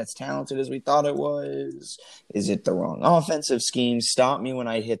really isn't as talented as we thought it was? Is it the wrong offensive scheme? Stop me when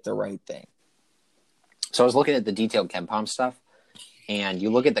I hit the right thing. So I was looking at the detailed KenPom stuff. And you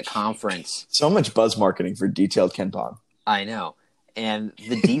look at the conference. So much buzz marketing for detailed KenPom. I know. And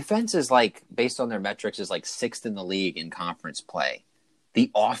the defense is like, based on their metrics, is like 6th in the league in conference play.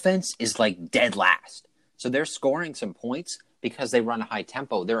 The offense is like dead last. So they're scoring some points because they run a high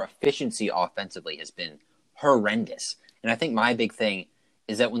tempo. Their efficiency offensively has been horrendous. And I think my big thing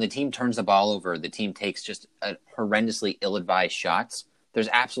is that when the team turns the ball over, the team takes just horrendously ill-advised shots. There's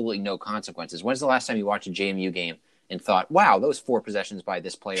absolutely no consequences. When's the last time you watched a JMU game and thought, wow, those 4 possessions by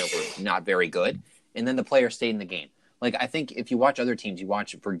this player were not very good, and then the player stayed in the game? Like, I think if you watch other teams, you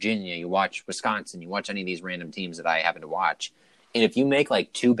watch Virginia, you watch Wisconsin, you watch any of these random teams that I happen to watch, and if you make,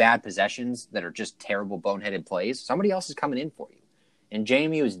 like, 2 bad possessions that are just terrible boneheaded plays, somebody else is coming in for you. And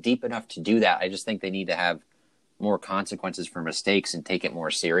JMU is deep enough to do that. I just think they need to have more consequences for mistakes and take it more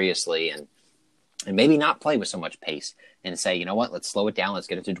seriously and maybe not play with so much pace and say, you know what, let's slow it down, let's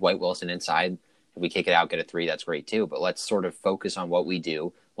get it to Dwight Wilson inside. If we kick it out, get a 3, that's great too. But let's sort of focus on what we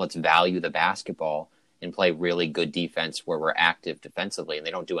do. Let's value the basketball and play really good defense where we're active defensively. And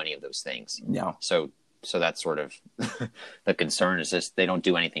they don't do any of those things. No. So that's sort of the concern is just they don't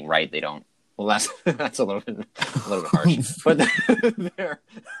do anything right. They don't. Well, that's a little bit harsh. But that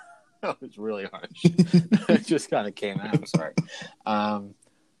was really harsh. It just kind of came out. I'm sorry.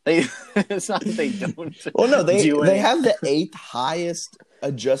 It's not that they don't. Well, no, they have the 8th highest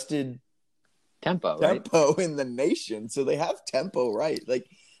adjusted tempo in the nation, so they have tempo right. Like,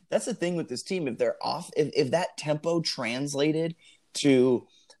 that's the thing with this team. If they're off, if that tempo translated to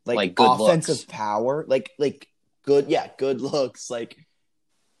like good offensive looks. Power, like good looks, like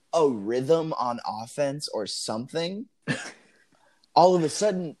a rhythm on offense or something, all of a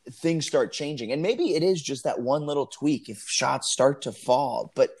sudden things start changing. And maybe it is just that one little tweak if shots start to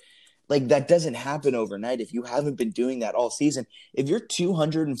fall, but like, that doesn't happen overnight if you haven't been doing that all season. If you're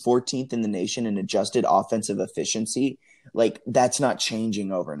 214th in the nation in adjusted offensive efficiency, like, that's not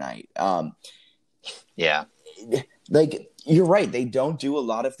changing overnight. Yeah. Like, you're right. They don't do a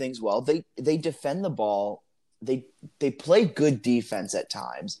lot of things well. They defend the ball. They play good defense at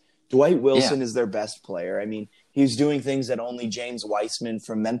times. Dwight Wilson is their best player. I mean, he's doing things that only James Weissman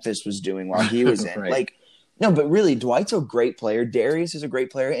from Memphis was doing while he was in. Right. Like, no, but really, Dwight's a great player. Darius is a great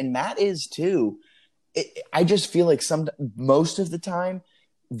player, and Matt is too. I just feel like most of the time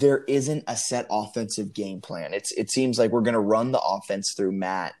there isn't a set offensive game plan. It seems like we're going to run the offense through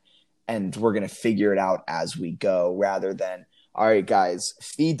Matt, and we're going to figure it out as we go, rather than, all right, guys,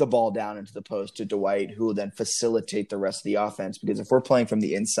 feed the ball down into the post to Dwight, who will then facilitate the rest of the offense. Because if we're playing from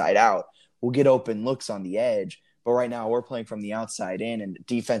the inside out, we'll get open looks on the edge. But right now we're playing from the outside in, and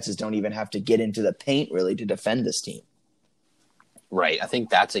defenses don't even have to get into the paint really to defend this team. Right. I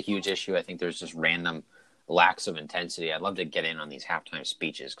think that's a huge issue. I think there's just random lacks of intensity. I'd love to get in on these halftime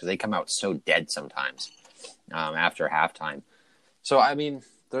speeches because they come out so dead sometimes after halftime. So, I mean,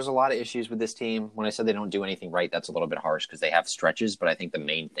 there's a lot of issues with this team. When I said they don't do anything right, that's a little bit harsh because they have stretches, but I think the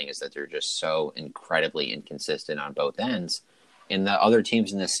main thing is that they're just so incredibly inconsistent on both ends. And the other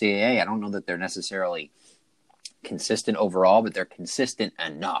teams in the CAA, I don't know that they're necessarily consistent overall, but they're consistent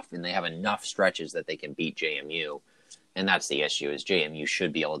enough, and they have enough stretches that they can beat JMU. And that's the issue, is JMU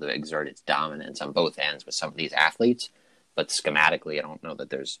should be able to exert its dominance on both ends with some of these athletes. But schematically, I don't know that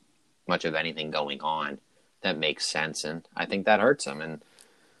there's much of anything going on that makes sense, and I think that hurts them. And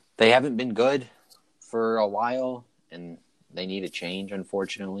they haven't been good for a while, and they need a change,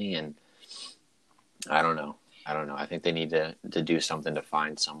 unfortunately. And I don't know. I think they need to do something to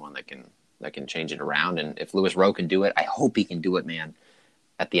find someone that can change it around. And if Louis Rowe can do it, I hope he can do it, man,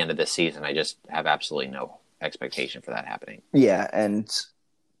 at the end of this season. I just have absolutely no expectation for that happening. Yeah, and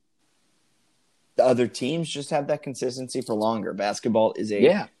the other teams just have that consistency for longer. Basketball is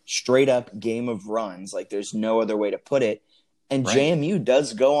a straight up game of runs. Like, there's no other way to put it. And right. JMU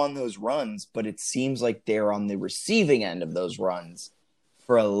does go on those runs, but it seems like they're on the receiving end of those runs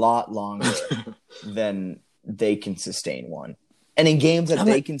for a lot longer than they can sustain one. And in games that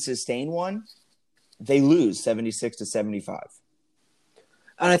they can sustain one, they lose 76-75.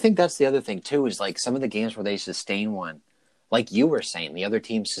 And I think that's the other thing, too, is like some of the games where they sustain one, like you were saying, the other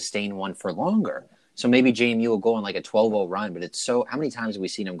teams sustain one for longer. So maybe JMU will go on like a 12-0 run, but it's so – how many times have we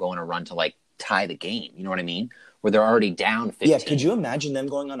seen them go on a run to like tie the game? You know what I mean? Where they're already down 15. Yeah, could you imagine them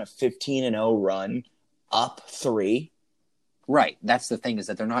going on a 15-0 run up 3? Right. That's the thing, is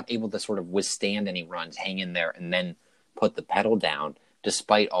that they're not able to sort of withstand any runs, hang in there, and then put the pedal down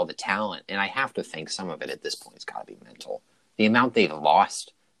despite all the talent. And I have to think some of it at this point has got to be mental. The amount they've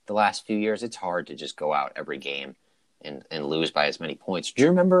lost the last few years, it's hard to just go out every game and lose by as many points. Do you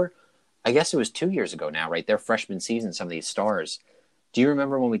remember, I guess it was 2 years ago now, right? Their freshman season, some of these stars. Do you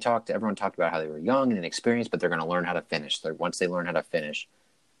remember when everyone talked about how they were young and inexperienced, but they're going to learn how to finish. Once they learn how to finish,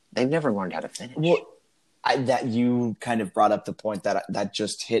 they've never learned how to finish. Well, that you kind of brought up the point that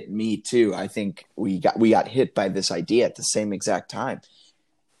just hit me too. I think we got hit by this idea at the same exact time.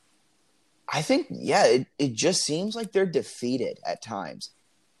 I think, it just seems like they're defeated at times.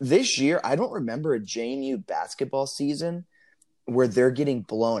 This year, I don't remember a JMU basketball season where they're getting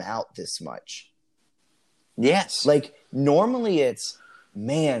blown out this much. Yes. Like, normally it's,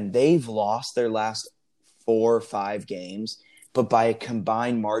 man, they've lost their last 4 or 5 games, but by a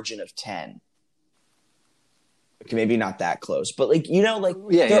combined margin of 10. Okay, maybe not that close, but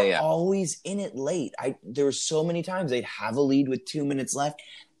they're always in it late. There were so many times they'd have a lead with 2 minutes left,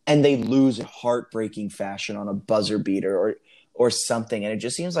 and they lose in heartbreaking fashion on a buzzer beater or something. And it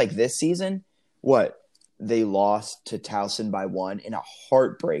just seems like this season, they lost to Towson by 1 in a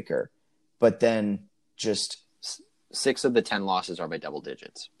heartbreaker, but then just 6 of the 10 losses are by double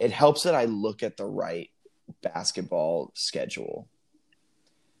digits. It helps that I look at the right basketball schedule.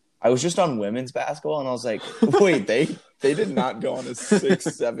 I was just on women's basketball, and I was like, wait, they did not go on a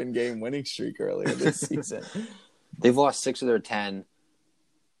 6-7 game winning streak earlier this season. They've lost 6 of their 10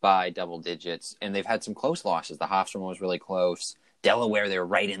 by double digits, and they've had some close losses. The Hofstra one was really close. Delaware, they were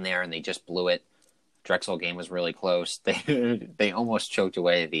right in there, and they just blew it. Drexel game was really close. They almost choked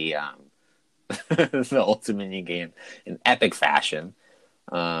away the the Old Dominion game in epic fashion.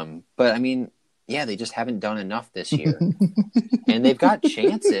 But, I mean, they just haven't done enough this year. And they've got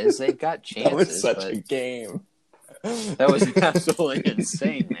chances. That was such a game. That was absolutely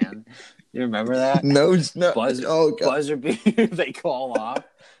insane, man. You remember that? No. Buzzer beater they call off.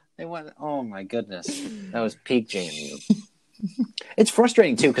 They went, oh, my goodness. That was peak JMU. It's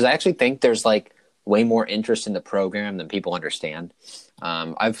frustrating, too, because I actually think there's, way more interest in the program than people understand.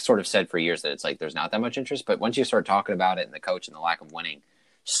 I've sort of said for years that it's there's not that much interest, but once you start talking about it and the coach and the lack of winning,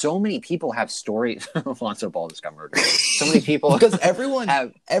 so many people have stories. Lonzo Ball just got murdered. So many people because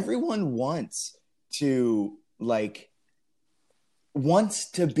everyone wants to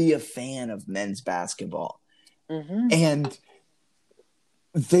be a fan of men's basketball, and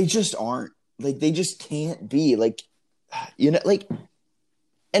they just aren't. They just can't be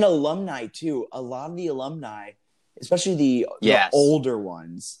and alumni too. A lot of the alumni, especially the older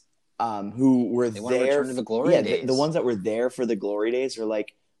ones, who were there to the glory days. The ones that were there for the glory days are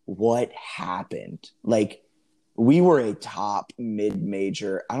like, what happened? We were a top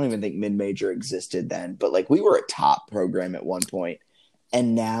mid-major. I don't even think mid-major existed then, but we were a top program at one point,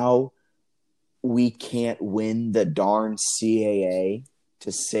 and now we can't win the darn CAA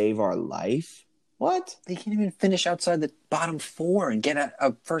to save our life. What? They can't even finish outside the bottom 4 and get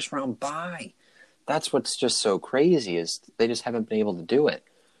a first-round bye. That's what's just so crazy, is they just haven't been able to do it.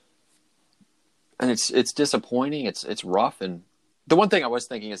 And it's disappointing. It's rough. And the one thing I was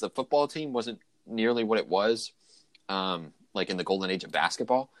thinking is the football team wasn't nearly what it was like in the golden age of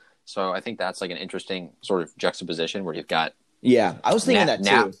basketball. So I think that's like an interesting sort of juxtaposition where you've got Yeah, I was thinking that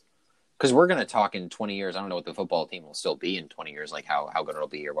now, too. because we're going to talk in 20 years. I don't know what the football team will still be in 20 years, like how good it'll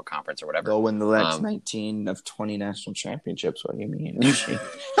be or what conference or whatever. They'll win the next 19 of 20 national championships. What do you mean?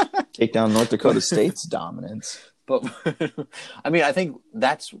 Take down North Dakota State's dominance. But I mean, I think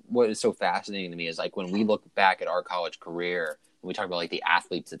that's what is so fascinating to me is like when we look back at our college career and we talk about like the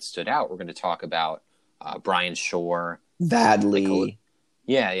athletes that stood out, we're going to talk about Brian Shore, Vadley.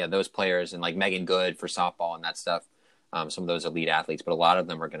 Yeah, those players, and like Megan Good for softball and that stuff. Some of those elite athletes, but a lot of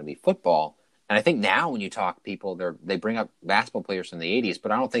them are going to be football. And I think now when you talk people, they bring up basketball players from the 80s,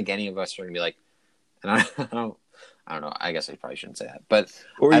 but I don't think any of us are going to be like, and I don't know. I guess I probably shouldn't say that. But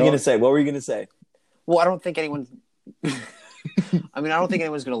What were you going to say? What were you going to say? Well, I don't think anyone. I mean, I don't think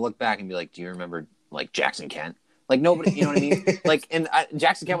anyone's going to look back and be like, "Do you remember like Jackson Kent?" Like nobody, you know what I mean? Like, and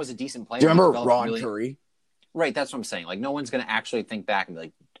Jackson Kent was a decent player. Do you remember Ron Curry? Right, that's what I'm saying. Like, no one's going to actually think back and be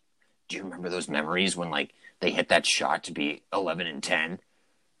like, "Do you remember those memories when like they hit that shot to be 11-10?"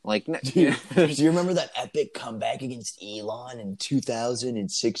 Like, do you remember that epic comeback against Elon in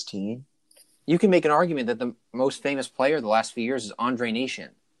 2016? You can make an argument that the most famous player the last few years is Andre Nation.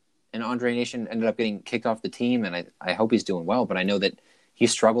 And Andre Nation ended up getting kicked off the team, and I hope he's doing well. But I know that he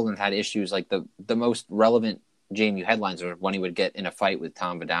struggled and had issues. Like the most relevant JMU headlines are when he would get in a fight with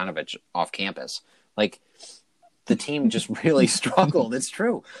Tom Vodanovich off campus. Like, the team just really struggled. It's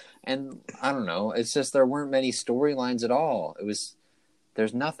true. And I don't know. It's just there weren't many storylines at all.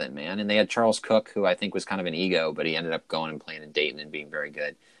 There's nothing, man. And they had Charles Cook, who I think was kind of an ego, but he ended up going and playing in Dayton and being very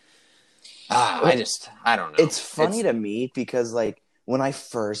good. I don't know. It's funny to me because, like, when I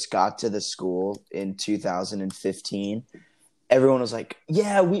first got to the school in 2015, everyone was like,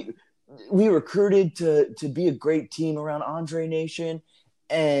 yeah, we recruited to be a great team around Andre Nation,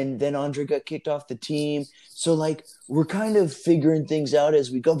 and then Andre got kicked off the team. So, like, we're kind of figuring things out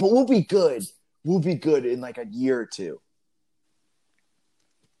as we go, but we'll be good. We'll be good in, like, a year or two.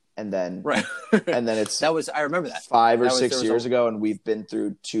 And then, right. And then I remember that 5 or 6 years ago, and we've been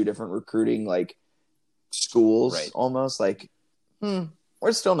through 2 different recruiting, like, schools, right. Almost, like,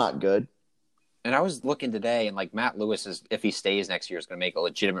 we're still not good. And I was looking today, and like Matt Lewis is, if he stays next year, is going to make a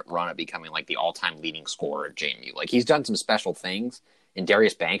legitimate run at becoming like the all-time leading scorer at JMU. Like, he's done some special things, and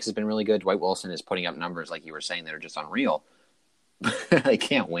Darius Banks has been really good. Dwight Wilson is putting up numbers, like you were saying, that are just unreal. They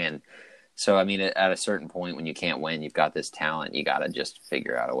can't win. So, I mean, at a certain point, when you can't win, you've got this talent. You got to just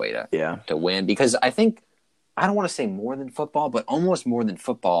figure out a way to win. Because I think, I don't want to say more than football, but almost more than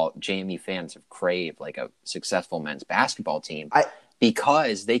football, JMU fans have craved like a successful men's basketball team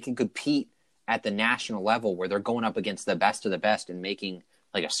because they can compete at the national level where they're going up against the best of the best and making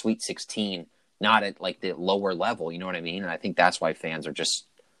like a Sweet 16, not at like the lower level. You know what I mean? And I think that's why fans are just,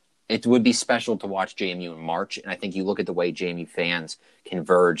 it would be special to watch JMU in March. And I think you look at the way JMU fans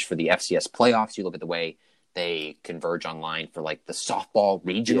converge for the FCS playoffs. You look at the way they converge online for like the softball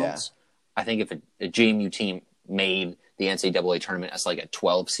regionals. Yeah. I think if a JMU team made the NCAA tournament as like a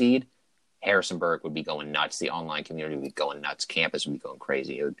 12 seed, Harrisonburg would be going nuts. The online community would be going nuts. Campus would be going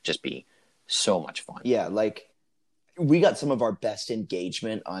crazy. It would just be so much fun. Yeah, like we got some of our best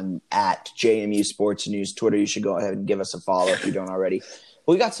engagement on at JMU Sports News Twitter. You should go ahead and give us a follow if you don't already.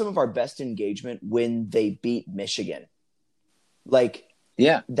 We got some of our best engagement when they beat Michigan. Like,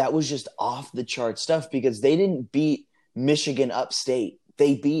 yeah, that was just off the chart stuff because they didn't beat Michigan upstate.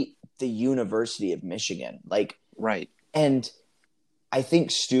 They beat the University of Michigan. Like, right. And I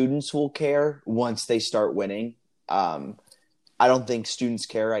think students will care once they start winning. I don't think students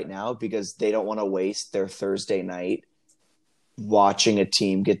care right now because they don't want to waste their Thursday night watching a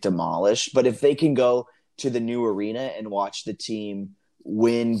team get demolished. But if they can go to the new arena and watch the team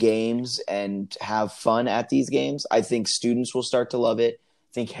win games and have fun at these games, I think students will start to love it.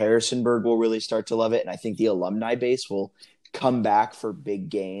 I think Harrisonburg will really start to love it. And I think the alumni base will come back for big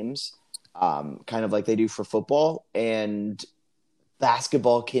games, kind of like they do for football. And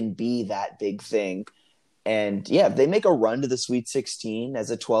basketball can be that big thing. And yeah, if they make a run to the Sweet 16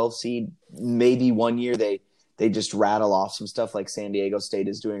 as a 12 seed, maybe one year they just rattle off some stuff like San Diego State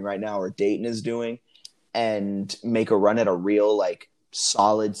is doing right now or Dayton is doing and make a run at a real like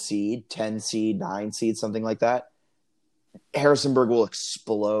solid seed, 10 seed, 9 seed, something like that. Harrisonburg will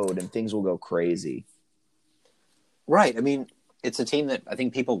explode and things will go crazy. Right. I mean, it's a team that I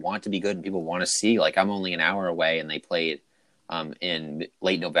think people want to be good and people want to see. Like, I'm only an hour away and they played in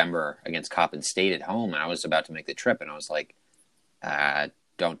late November against Coppin State at home, and I was about to make the trip, and I was like,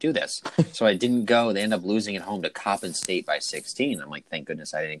 don't do this. So I didn't go. They ended up losing at home to Coppin State by 16. I'm like, thank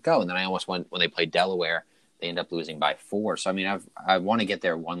goodness I didn't go. And then I almost went when they played Delaware. They ended up losing by 4. So, I mean, I want to get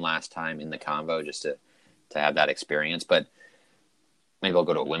there one last time in the convo just to have that experience. But maybe I'll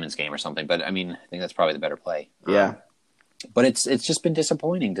go to a women's game or something. But I mean, I think that's probably the better play. Yeah. But it's just been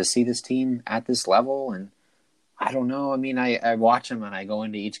disappointing to see this team at this level, and I don't know. I mean, I watch them and I go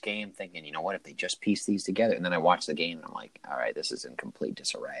into each game thinking, you know what, if they just piece these together, and then I watch the game and I'm like, all right, this is in complete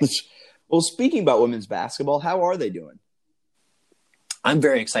disarray. Well, speaking about women's basketball, how are they doing? I'm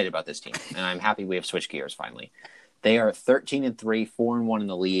very excited about this team, and I'm happy we have switched gears finally. They are 13-3, 4-1 in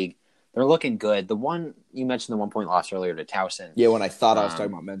the league. They're looking good. The one you mentioned, the 1-point loss earlier to Towson. Yeah, when I thought I was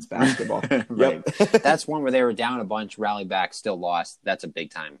talking about men's basketball. Right. That's one where they were down a bunch, rallied back, still lost. That's a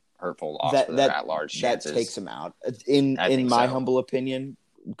big time hurtful loss for their at-large chances. That takes them out. In my humble opinion,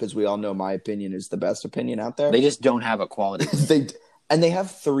 because we all know my opinion is the best opinion out there. They just don't have a quality. They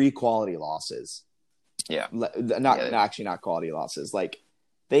have 3 quality losses. Yeah. Not quality losses. Like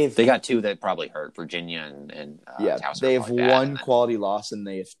they got 2 that probably hurt, Virginia and Towson. They have 1 quality loss and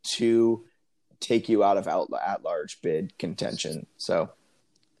they have 2 take you out of at-large bid contention. So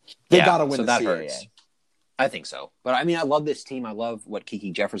they got to win the CAA. Hurts. I think so. But I mean, I love this team. I love what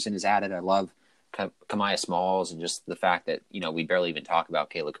Kiki Jefferson has added. I love Kamaya Smalls and just the fact that, you know, we barely even talk about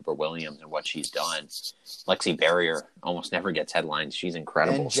Kayla Cooper-Williams and what she's done. Lexi Barrier almost never gets headlines. She's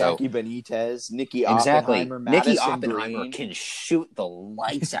incredible. And Jackie Benitez, Nikki Oppenheimer, Nikki Madison Oppenheimer Green. can shoot the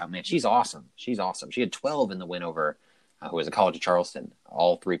lights out, man. She's awesome. She had 12 in the win over who was a College of Charleston.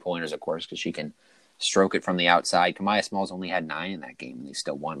 All 3-pointers, of course, because she can stroke it from the outside. Kamaya Smalls only had 9 in that game, and they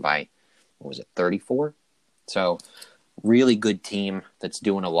still won by, 34? So really good team that's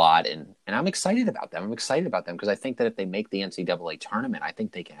doing a lot, and I'm excited about them. Because I think that if they make the NCAA tournament, I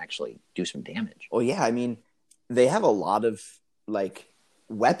think they can actually do some damage. Well, yeah, I mean, they have a lot of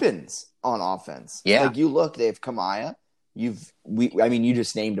weapons on offense. Yeah, like you look, they have Kamaya. You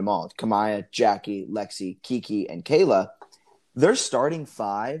just named them all: Kamaya, Jackie, Lexi, Kiki, and Kayla. Their starting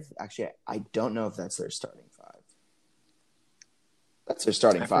 5. Actually, I don't know if that's their starting 5. That's their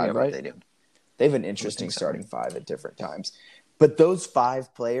starting 5, right? They do. They have an interesting starting 5 at different times. But those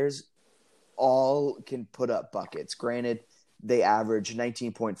 5 players all can put up buckets. Granted, they average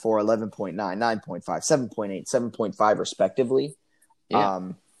 19.4, 11.9, 9.5, 7.8, 7.5 respectively.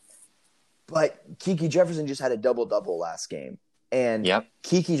 Yeah. But Kiki Jefferson just had a double-double last game. And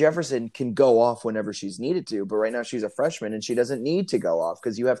Kiki Jefferson can go off whenever she's needed to. But right now she's a freshman and she doesn't need to go off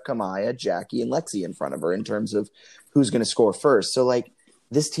because you have Kamaya, Jackie, and Lexi in front of her in terms of who's going to score first. So,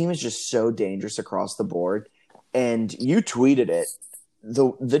 this team is just so dangerous across the board. And you tweeted it.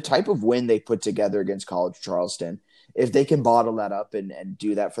 The type of win they put together against College Charleston, if they can bottle that up and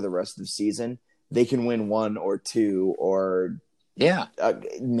do that for the rest of the season, they can win 1 or 2 or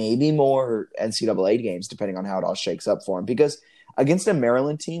maybe more NCAA games, depending on how it all shakes up for them. Because against a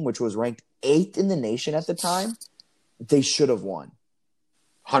Maryland team, which was ranked 8th in the nation at the time, they should have won.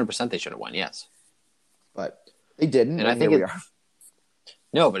 100% they should have won, yes. But they didn't, and I think we are.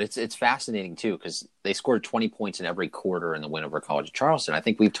 No, but it's fascinating, too, because they scored 20 points in every quarter in the win over College of Charleston. I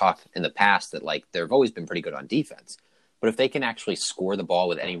think we've talked in the past that, they've always been pretty good on defense. But if they can actually score the ball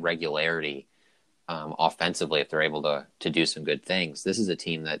with any regularity offensively, if they're able to do some good things, this is a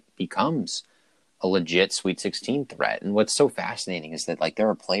team that becomes a legit Sweet 16 threat. And what's so fascinating is that, there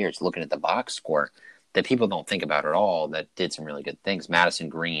are players looking at the box score that people don't think about at all that did some really good things. Madison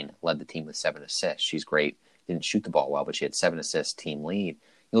Green led the team with 7 assists. She's great. Didn't shoot the ball well, but she had 7 assists, team lead.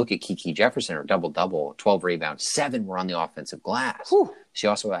 You look at Kiki Jefferson, her double-double, 12 rebounds, 7 were on the offensive glass. Whew. She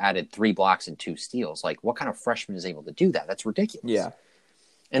also added 3 blocks and 2 steals. What kind of freshman is able to do that? That's ridiculous. Yeah.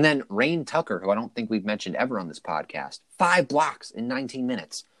 And then Rain Tucker, who I don't think we've mentioned ever on this podcast, 5 blocks in 19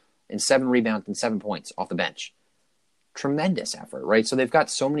 minutes and 7 rebounds and 7 points off the bench. Tremendous effort, right? So they've got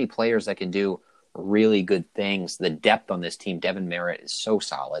so many players that can do really good things. The depth on this team, Devin Merritt is so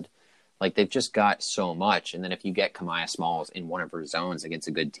solid. They've just got so much. And then if you get Kamaya Smalls in one of her zones against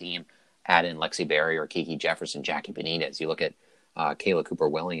a good team, add in Lexi Barrier, Kiki Jefferson, Jackie Benitez. You look at Kayla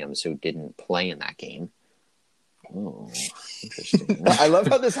Cooper-Williams, who didn't play in that game. Oh, interesting. I love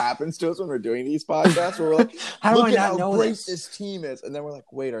how this happens to us when we're doing these podcasts. Where we're like, how look do I at not know great this team is. And then we're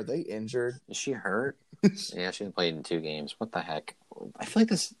like, wait, are they injured? Is she hurt? Yeah, she played in 2 games. What the heck? I feel like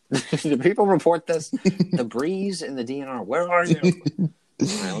this. Do people report this? The Breeze and the DNR. Where are you? All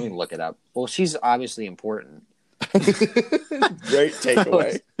right, let me look it up. Well, she's obviously important. Great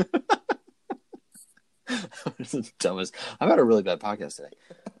takeaway. Dumbest. I've had a really bad podcast today.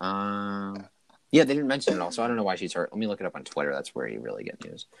 Yeah, they didn't mention it all, so I don't know why she's hurt. Let me look it up on Twitter. That's where you really get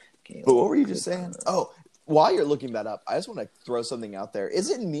news. Okay, but what were you just saying? Oh, while you're looking that up, I just want to throw something out there. Is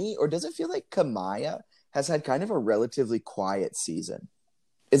it me, or does it feel like Kamaya has had kind of a relatively quiet season?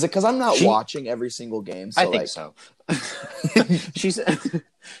 Is it because I'm not watching every single game? So I think so. she's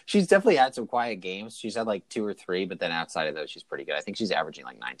she's definitely had some quiet games. She's had like 2 or 3, but then outside of those, she's pretty good. I think she's averaging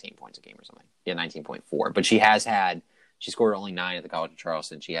like 19 points a game or something. Yeah, 19.4. But she scored only 9 at the College of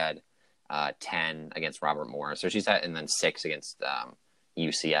Charleston. She had 10 against Robert Morris. So she's had, and then 6 against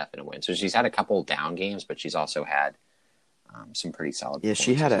UCF in a win. So she's had a couple down games, but she's also had some pretty solid. Yeah,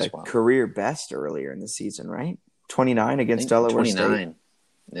 she had a career best earlier in the season, right? 29 against Delaware 29. State.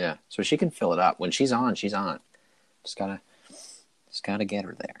 Yeah, so she can fill it up. When she's on, she's on. Just gotta get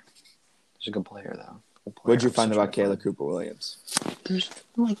her there. She's a good player, though. What'd you find about Kayla Cooper Williams? There's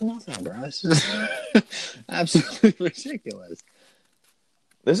like nothing, bro. This is absolutely ridiculous.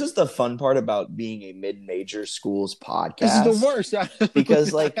 This is the fun part about being a mid-major schools podcast. This is the worst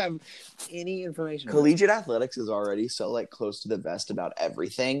because, like, I have any information. Collegiate athletics is already so like close to the vest about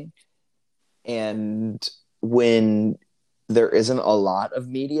everything, and when there isn't a lot of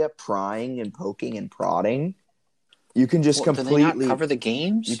media prying and poking and prodding, you can just completely do they not cover the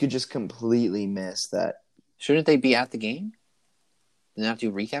games. You could just completely miss that. Shouldn't they be at the game? They don't have to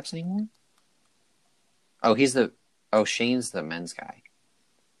do recaps anymore. Shane's the men's guy.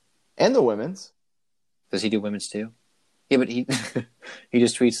 And the women's. Does he do women's too? Yeah, but he he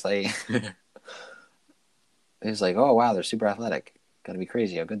just tweets like he's like, "Oh wow, they're super athletic. Got to be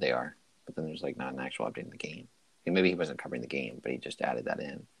crazy how good they are." But then there's like not an actual update in the game. And maybe he wasn't covering the game, but he just added that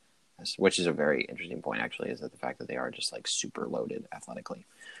in, which is a very interesting point. Actually, is that the fact that they are just like super loaded athletically.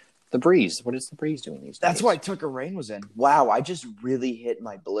 The Breeze. What is the Breeze doing these days? That's why Tucker Rain was in. Wow, I just really hit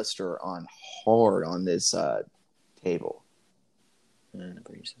my blister on hard on this table. And the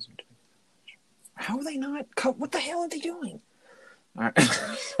Breeze isn't. How are they not? What the hell are they doing? All right.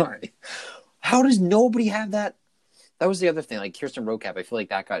 Sorry. How does nobody have that? That was the other thing. Like Kirsten Rocap, I feel like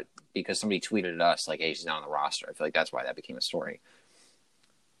that got because somebody tweeted at us like, "Hey, she's not on the roster." I feel like that's why that became a story.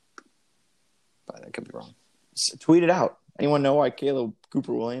 But I could be wrong. Tweet it out. Anyone know why Kayla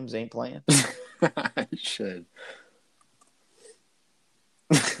Cooper Williams ain't playing? I should.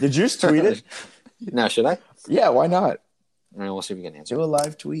 Did you just tweet it? No, should I? Yeah, why not? All right, we'll see if we can answer. Do a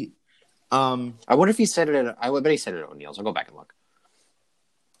live tweet. I wonder if he said it at. I bet he said it at O'Neill's. I'll go back and look.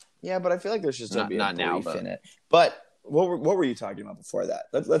 Yeah, but I feel like there's just going to be a brief now, in it. But what were you talking about before that?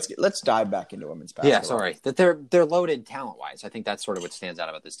 Let's dive back into women's basketball. Yeah, sorry. That they're loaded talent wise. I think that's sort of what stands out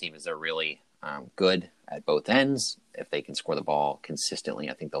about this team is they're really good at both ends. If they can score the ball consistently,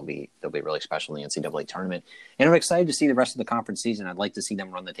 I think they'll be really special in the NCAA tournament. And I'm excited to see the rest of the conference season. I'd like to see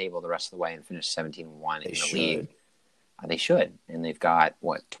them run the table the rest of the way and finish 17-1 in the league. They should. And they've got,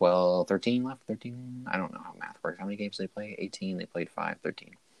 13 left? 13? I don't know how math works. How many games did they play? 18? They played 5.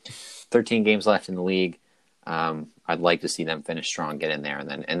 13. 13 games left in the league. I'd like to see them finish strong, get in there.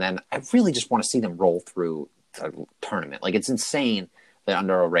 And then I really just want to see them roll through a tournament. Like, it's insane that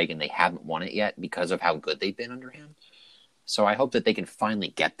under O'Regan they haven't won it yet because of how good they've been under him. So I hope that they can finally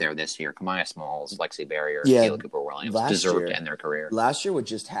get there this year. Kamaya Smalls, Lexi Barrier, Kayla Cooper Williams deserve to end their career. Last year what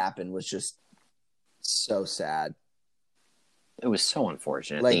just happened was just so sad. It was so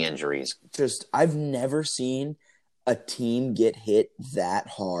unfortunate, the injuries. I've never seen a team get hit that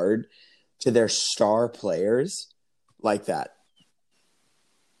hard to their star players like that.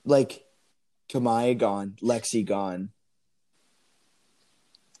 Like, Kamaya gone, Lexi gone.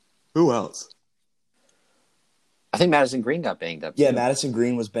 Who else? I think Madison Green got banged up. Yeah, too. Madison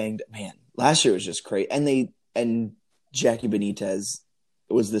Green was banged up. Man, last year was just crazy. And Jackie Benitez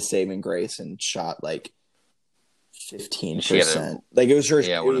was the saving grace and shot like 15%. Like it was her.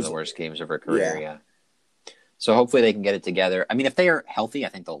 Yeah, one of the worst games of her career. Yeah. So hopefully they can get it together. I mean, if they are healthy, I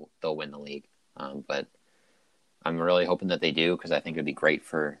think they'll win the league. But I'm really hoping that they do because I think it'd be great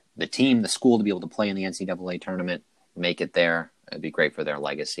for the team, the school to be able to play in the NCAA tournament, make it there. It'd be great for their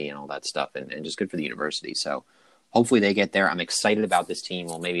legacy and all that stuff, and just good for the university. So hopefully they get there. I'm excited about this team.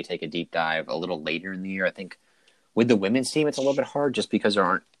 We'll maybe take a deep dive a little later in the year. I think with the women's team, it's a little bit hard just because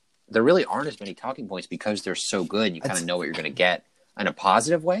there really aren't as many talking points because they're so good. You kind of know what you're going to get in a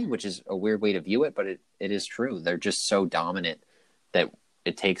positive way, which is a weird way to view it, but it is true. They're just so dominant that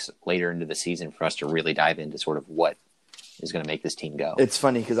it takes later into the season for us to really dive into sort of what is going to make this team go. It's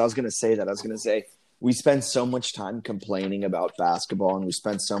funny because I was going to say that. I was going to say we spend so much time complaining about basketball and we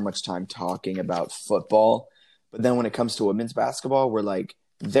spend so much time talking about football. But then when it comes to women's basketball, we're like,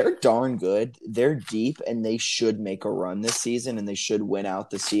 they're darn good. They're deep, and they should make a run this season, and they should win out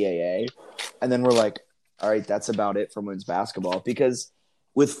the CAA. And then we're like, all right, that's about it for women's basketball. Because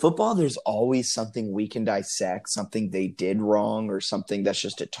with football, there's always something we can dissect, something they did wrong, or something that's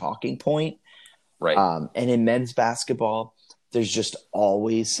just a talking point. Right. And in men's basketball, there's just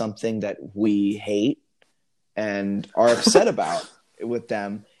always something that we hate and are upset about with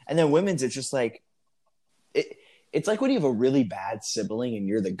them. And then women's, it's just like it's like when you have a really bad sibling and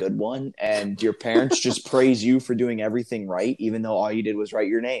you're the good one, and your parents just praise you for doing everything right, even though all you did was write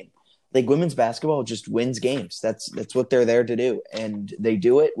your name. Like women's basketball just wins games. That's what they're there to do, and they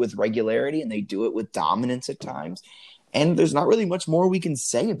do it with regularity and they do it with dominance at times. And there's not really much more we can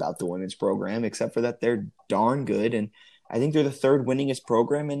say about the women's program except for that they're darn good, and I think they're the third winningest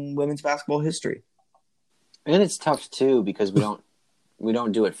program in women's basketball history. And it's tough too because we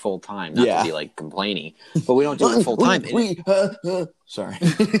don't do it full time. Not to be like complaining, but we don't do it full time. Sorry.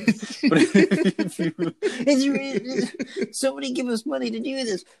 Somebody give us money to do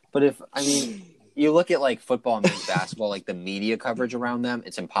this. But you look at like football and men's basketball, like the media coverage around them,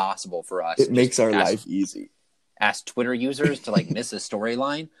 it's impossible for us. It makes our life easy. As Twitter users to like miss a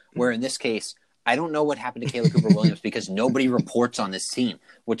storyline, where in this case, I don't know what happened to Kayla Cooper-Williams because nobody reports on this team,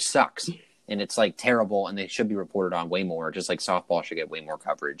 which sucks. And it's like terrible, and they should be reported on way more, just like softball should get way more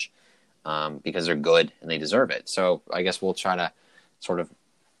coverage because they're good and they deserve it. So I guess we'll try to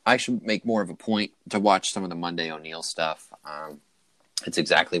I should make more of a point to watch some of the Monday O'Neill stuff. It's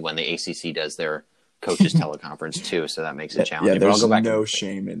exactly when the ACC does their coaches teleconference too, so that makes it challenging. Yeah, there's no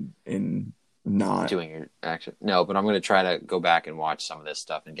shame in not doing your action. No, but I'm going to try to go back and watch some of this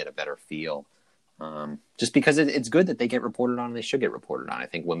stuff and get a better feel. Just because it's good that they get reported on and they should get reported on. I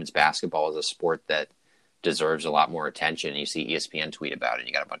think women's basketball is a sport that deserves a lot more attention. You see ESPN tweet about it, and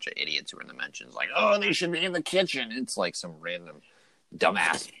you got a bunch of idiots who are in the mentions like, oh, they should be in the kitchen. It's like some random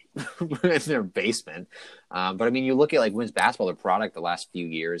dumbass in their basement. But I mean, you look at like women's basketball, the product the last few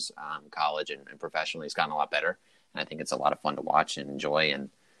years, college and professionally, has gotten a lot better. And I think it's a lot of fun to watch and enjoy. And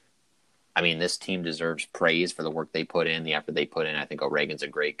I mean, this team deserves praise for the work they put in, the effort they put in. I think O'Regan's a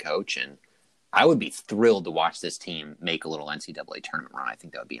great coach, and I would be thrilled to watch this team make a little NCAA tournament run. I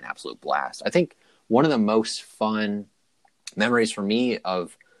think that would be an absolute blast. I think one of the most fun memories for me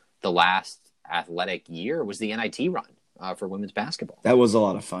of the last athletic year was the NIT run for women's basketball. That was a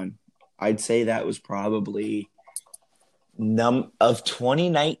lot of fun. I'd say that was probably of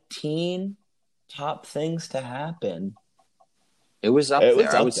 2019 top things to happen. It was up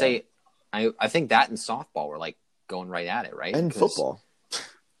there. I would say I think that and softball were like going right at it, right? And football.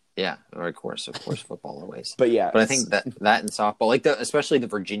 Yeah, or of course, football always. But yeah, I think that and softball, like especially the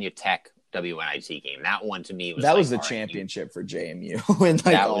Virginia Tech WNIT game, that one to me was that was the championship for JMU. And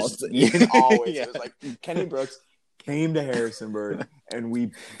like always, it was like Kenny Brooks came to Harrisonburg and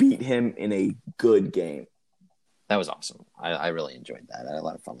we beat him in a good game. That was awesome. I really enjoyed that. I had a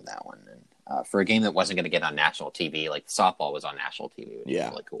lot of fun with that one. And for a game that wasn't going to get on national TV, like softball was on national TV, which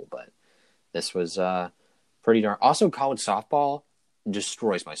was really cool. But this was pretty darn. Also, college softball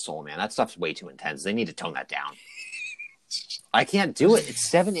destroys my soul, man. That stuff's way too intense. They need to tone that down. I can't do it. It's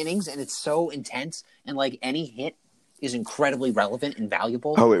 7 innings and it's so intense, and like any hit is incredibly relevant and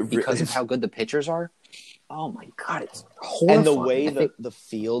valuable because of how good the pitchers are. Oh my god, it's horrifying. And the way the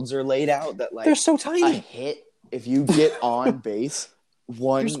fields are laid out, that like they're so tiny. A hit, if you get on base,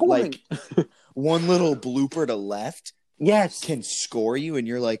 one little blooper to left, can score you, and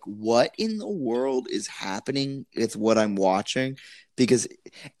you're like, what in the world is happening with what I'm watching?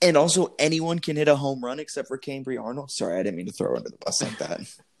 And also anyone can hit a home run except for Cambry Arnold. Sorry, I didn't mean to throw her under the bus like that.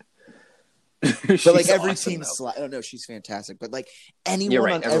 But like every team, she's fantastic. But like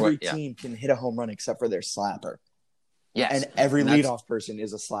anyone on every team can hit a home run except for their slapper. Yes, and every leadoff person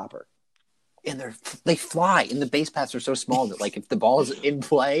is a slapper. And they fly, and the base paths are so small that like if the ball is in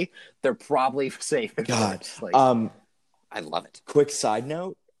play, they're probably safe. God, I love it. Quick side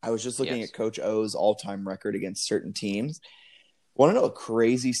note: I was just looking at Coach O's all-time record against certain teams. Want to know a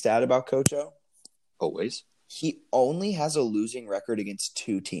crazy stat about Coach O? Always. He only has a losing record against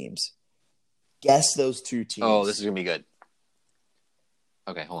 2 teams. Guess those 2 teams. Oh, this is going to be good.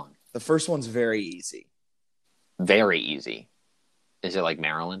 Okay, hold on. The first one's very easy. Very easy. Is it like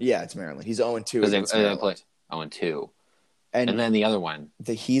Maryland? Yeah, it's Maryland. He's 0-2 against Maryland. 0-2. And then the other one.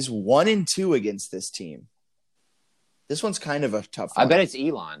 He's 1-2 against this team. This one's kind of a tough one. I bet it's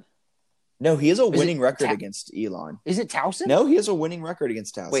Elon. No, he has a winning record against Elon. Is it Towson? No, he has a winning record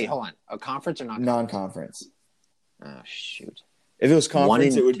against Towson. Wait, hold on. A conference or non-conference? Non-conference. Oh, shoot. If it was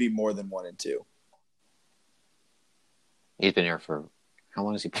conference, it would be more than 1-2. He's been here for how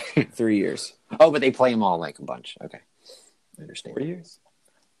long has he been? 3 years. Oh, but they play him all like a bunch. Okay, I understand. 4 years.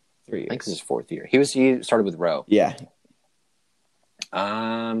 3 years. I think this is his 4th year. He started with Rowe. Yeah.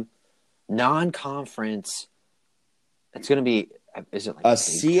 Non-conference. It's going to be. Is it like a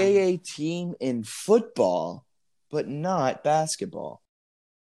CAA team in football, but not basketball?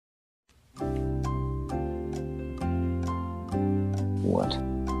 What?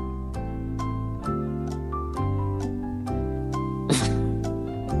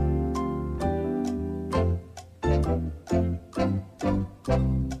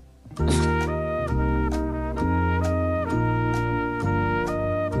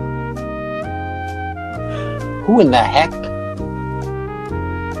 Who in the heck?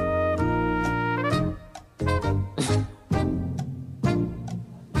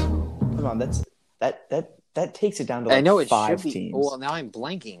 Come on, that takes it down to like I know it 5 should be. teams. Well, now I'm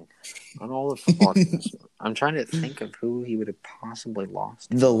blanking on all the football teams. I'm trying to think of who he would have possibly lost.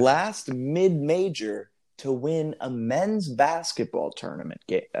 The last mid-major to win a men's basketball tournament.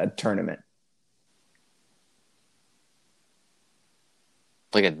 Like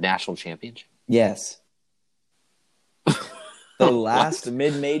a national championship? Yes. The last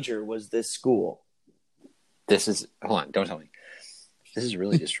mid-major was this school. This is hold on, don't tell me. This is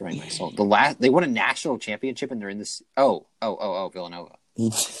really destroying my soul. They won a national championship and they're in this Villanova.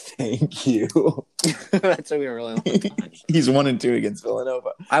 Thank you. That's what we were really long time. He's 1-2 against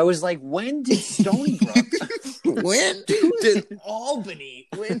Villanova. I was like, when did Stony Brook When did Albany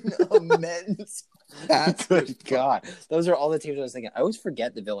win a men's basketball? Good God. Those are all the teams I was thinking. I always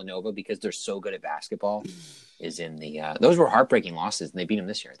forget that Villanova, because they're so good at basketball, is in the those were heartbreaking losses, and they beat them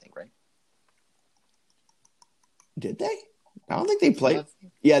this year, I think, right? Did they? I don't think they played.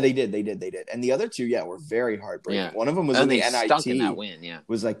 Yeah, they did. And the other two, were very heartbreaking. Yeah. One of them was And in the they NIT. stunk in that win, yeah.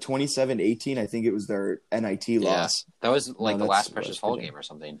 Was like 27-18. I think it was their NIT loss. That was like the last that's Precious Hall game or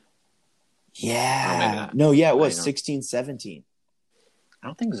something. Yeah. not. No, it was 16-17. I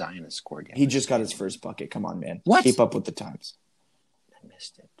don't think Zion has scored yet. He just got his first bucket. Come on, man. What? Keep up with the times. I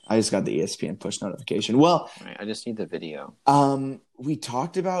missed it. I just got the ESPN push notification. Well, All right, I just need the video. we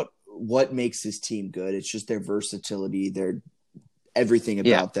talked about what makes this team good. It's just their versatility, their everything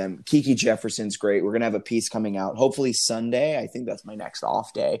about them. Kiki Jefferson's great. We're going to have a piece coming out hopefully Sunday. I think that's my next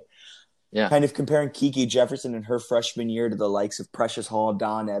off day. Yeah. Kind of comparing Kiki Jefferson in her freshman year to the likes of Precious Hall,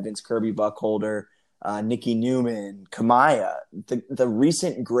 Don Evans, Kirby Buckholder, Nikki Newman, Kamaya, the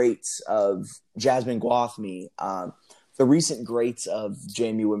recent greats of Jasmine Gwathmey, the recent greats of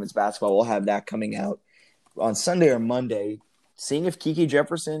JMU women's basketball. We'll have that coming out on Sunday or Monday. Seeing if Kiki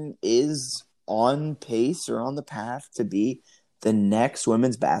Jefferson is on pace or on the path to be the next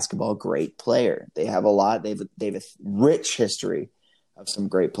women's basketball great player. They have a lot. They have a rich history of some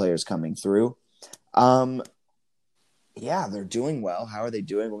great players coming through. They're doing well. How are they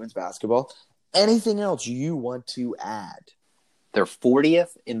doing women's basketball? Anything else you want to add? They're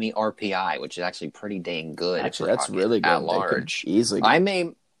 40th in the RPI, which is actually pretty dang good. Actually, that's really good. At large. Easily. I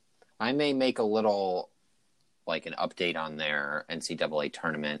may make a little, like, an update on their NCAA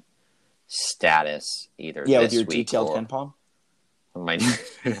tournament status either this with your week detailed or KenPom. I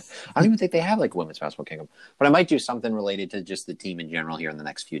don't even think they have like women's basketball kingdom, but I might do something related to just the team in general here in the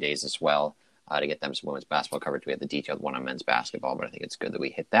next few days as well to get them some women's basketball coverage. We have the detailed one on men's basketball, but I think it's good that we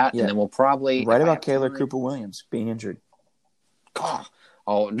hit that, and then we'll probably about Kayla Cooper Williams being injured. God,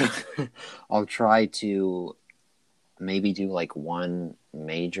 I'll try to maybe do like one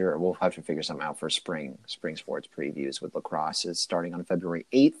major. We'll have to figure something out for spring sports previews with lacrosse is starting on February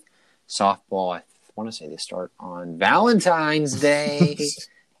 8th. Softball, I want to say they start on Valentine's Day.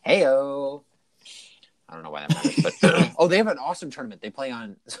 Heyo. I don't know why that matters, but they have an awesome tournament. They play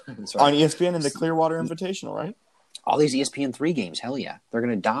on on ESPN in the Clearwater Invitational, right? All these ESPN3 games, hell yeah. They're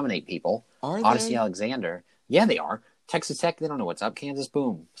going to dominate people. Are they? Odyssey Alexander. Yeah, they are. Texas Tech, they don't know what's up. Kansas,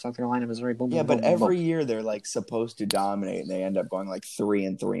 boom. South Carolina, Missouri, boom, boom, yeah, boom, but boom, every boom. year they're like supposed to dominate, and they end up going like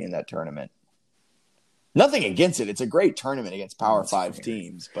 3-3 in that tournament. Nothing against it. It's a great tournament against Power 5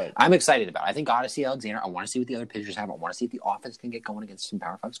 teams, but I'm excited about it. I think Odyssey Alexander, I want to see what the other pitchers have. I want to see if the offense can get going against some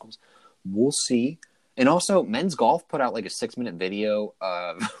Power 5 schools. We'll see. And also, men's golf put out like a 6-minute video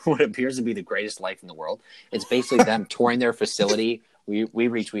of what appears to be the greatest life in the world. It's basically them touring their facility. We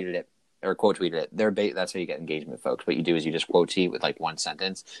retweeted it or quote tweeted it. That's how you get engagement, folks. What you do is you just quote tweet with like one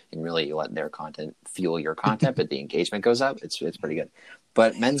sentence, and really you let their content fuel your content, but the engagement goes up. It's pretty good.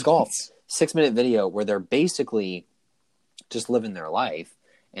 But men's golf, 6-minute video where they're basically just living their life,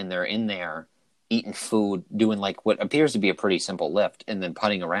 and they're in there eating food, doing like what appears to be a pretty simple lift, and then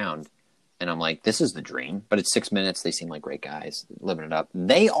putting around. And I'm like, this is the dream. But it's 6 minutes. They seem like great guys, living it up.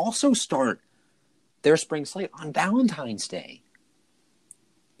 They also start their spring slate on Valentine's Day.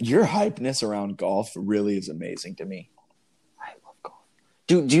 your hypeness around golf really is amazing to me. I love golf.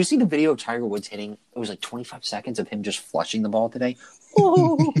 Dude, do you see the video of Tiger Woods hitting? It was like 25 seconds of him just flushing the ball today.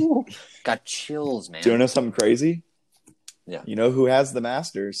 Oh, got chills, man. Do you know something crazy? Yeah. You know who has the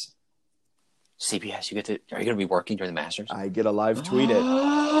Masters? CBS, are you going to be working during the Masters? I get a live tweet it.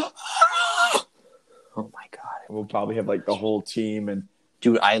 Oh my God. We'll probably have like the whole team and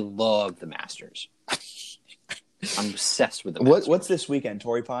Dude, I love the Masters. I'm obsessed with the Masters. what's this weekend?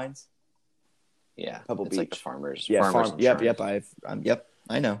 Torrey Pines? Yeah. Pebble it's like Beach. the farmers. Yeah, farmers yep.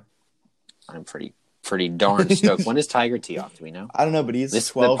 I know. I'm pretty pretty darn stoked. When is Tiger tee off? Do we know? I don't know, but he's the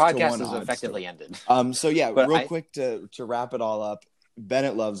 12 to 1 podcast has odds effectively ended. So yeah, real quick to wrap it all up.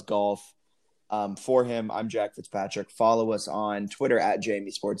 Bennett loves golf. For him, I'm Jack Fitzpatrick. Follow us on Twitter at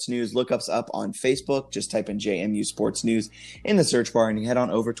JMU Sports News. Look us up on Facebook. Just type in JMU Sports News in the search bar and you head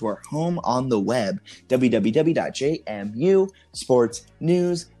on over to our home on the web,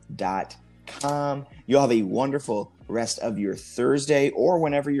 www.jmusportsnews.com. You'll have a wonderful rest of your Thursday or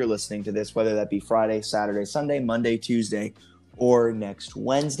whenever you're listening to this, whether that be Friday, Saturday, Sunday, Monday, Tuesday, or next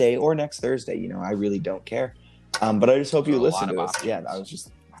Wednesday or next Thursday. You know, I really don't care. But I just hope you listen to us. Yeah, I was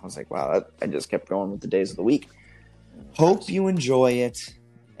like, wow, I just kept going with the days of the week. Hope you enjoy it.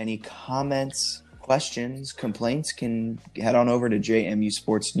 Any comments, questions, complaints can head on over to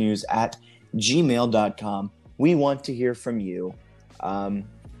jmusportsnews@gmail.com. We want to hear from you.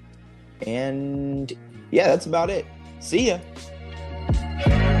 And yeah, that's about it. See ya.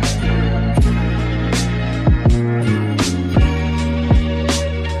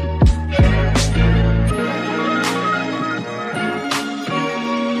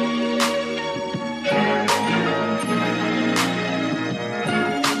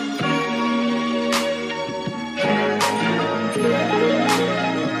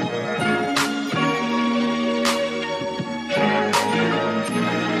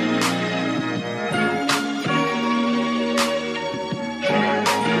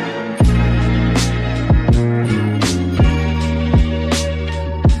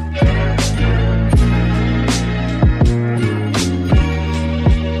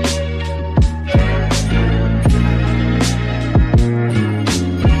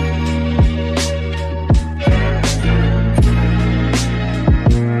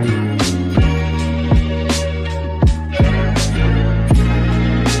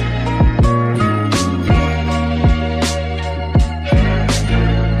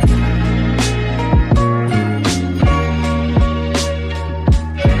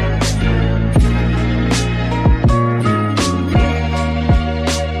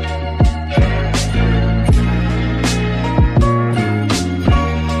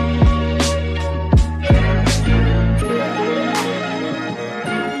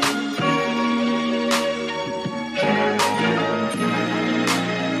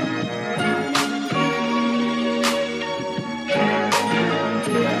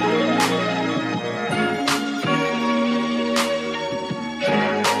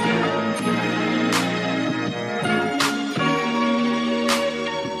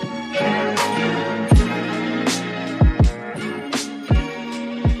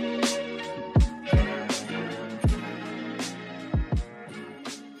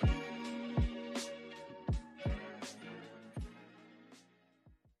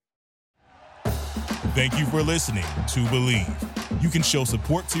 Thank you for listening to Believe. You can show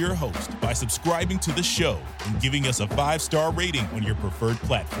support to your host by subscribing to the show and giving us a 5-star rating on your preferred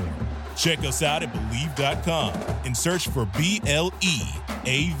platform. Check us out at Believe.com and search for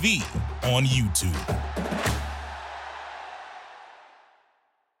BLEAV on YouTube.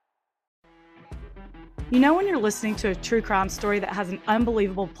 You know when you're listening to a true crime story that has an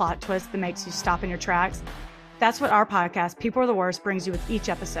unbelievable plot twist that makes you stop in your tracks? That's what our podcast, People Are the Worst, brings you with each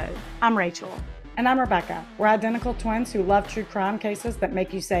episode. I'm Rachel. And I'm Rebecca. We're identical twins who love true crime cases that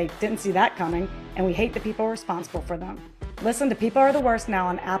make you say, didn't see that coming, and we hate the people responsible for them. Listen to People Are the Worst now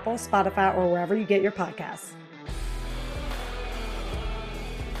on Apple, Spotify, or wherever you get your podcasts.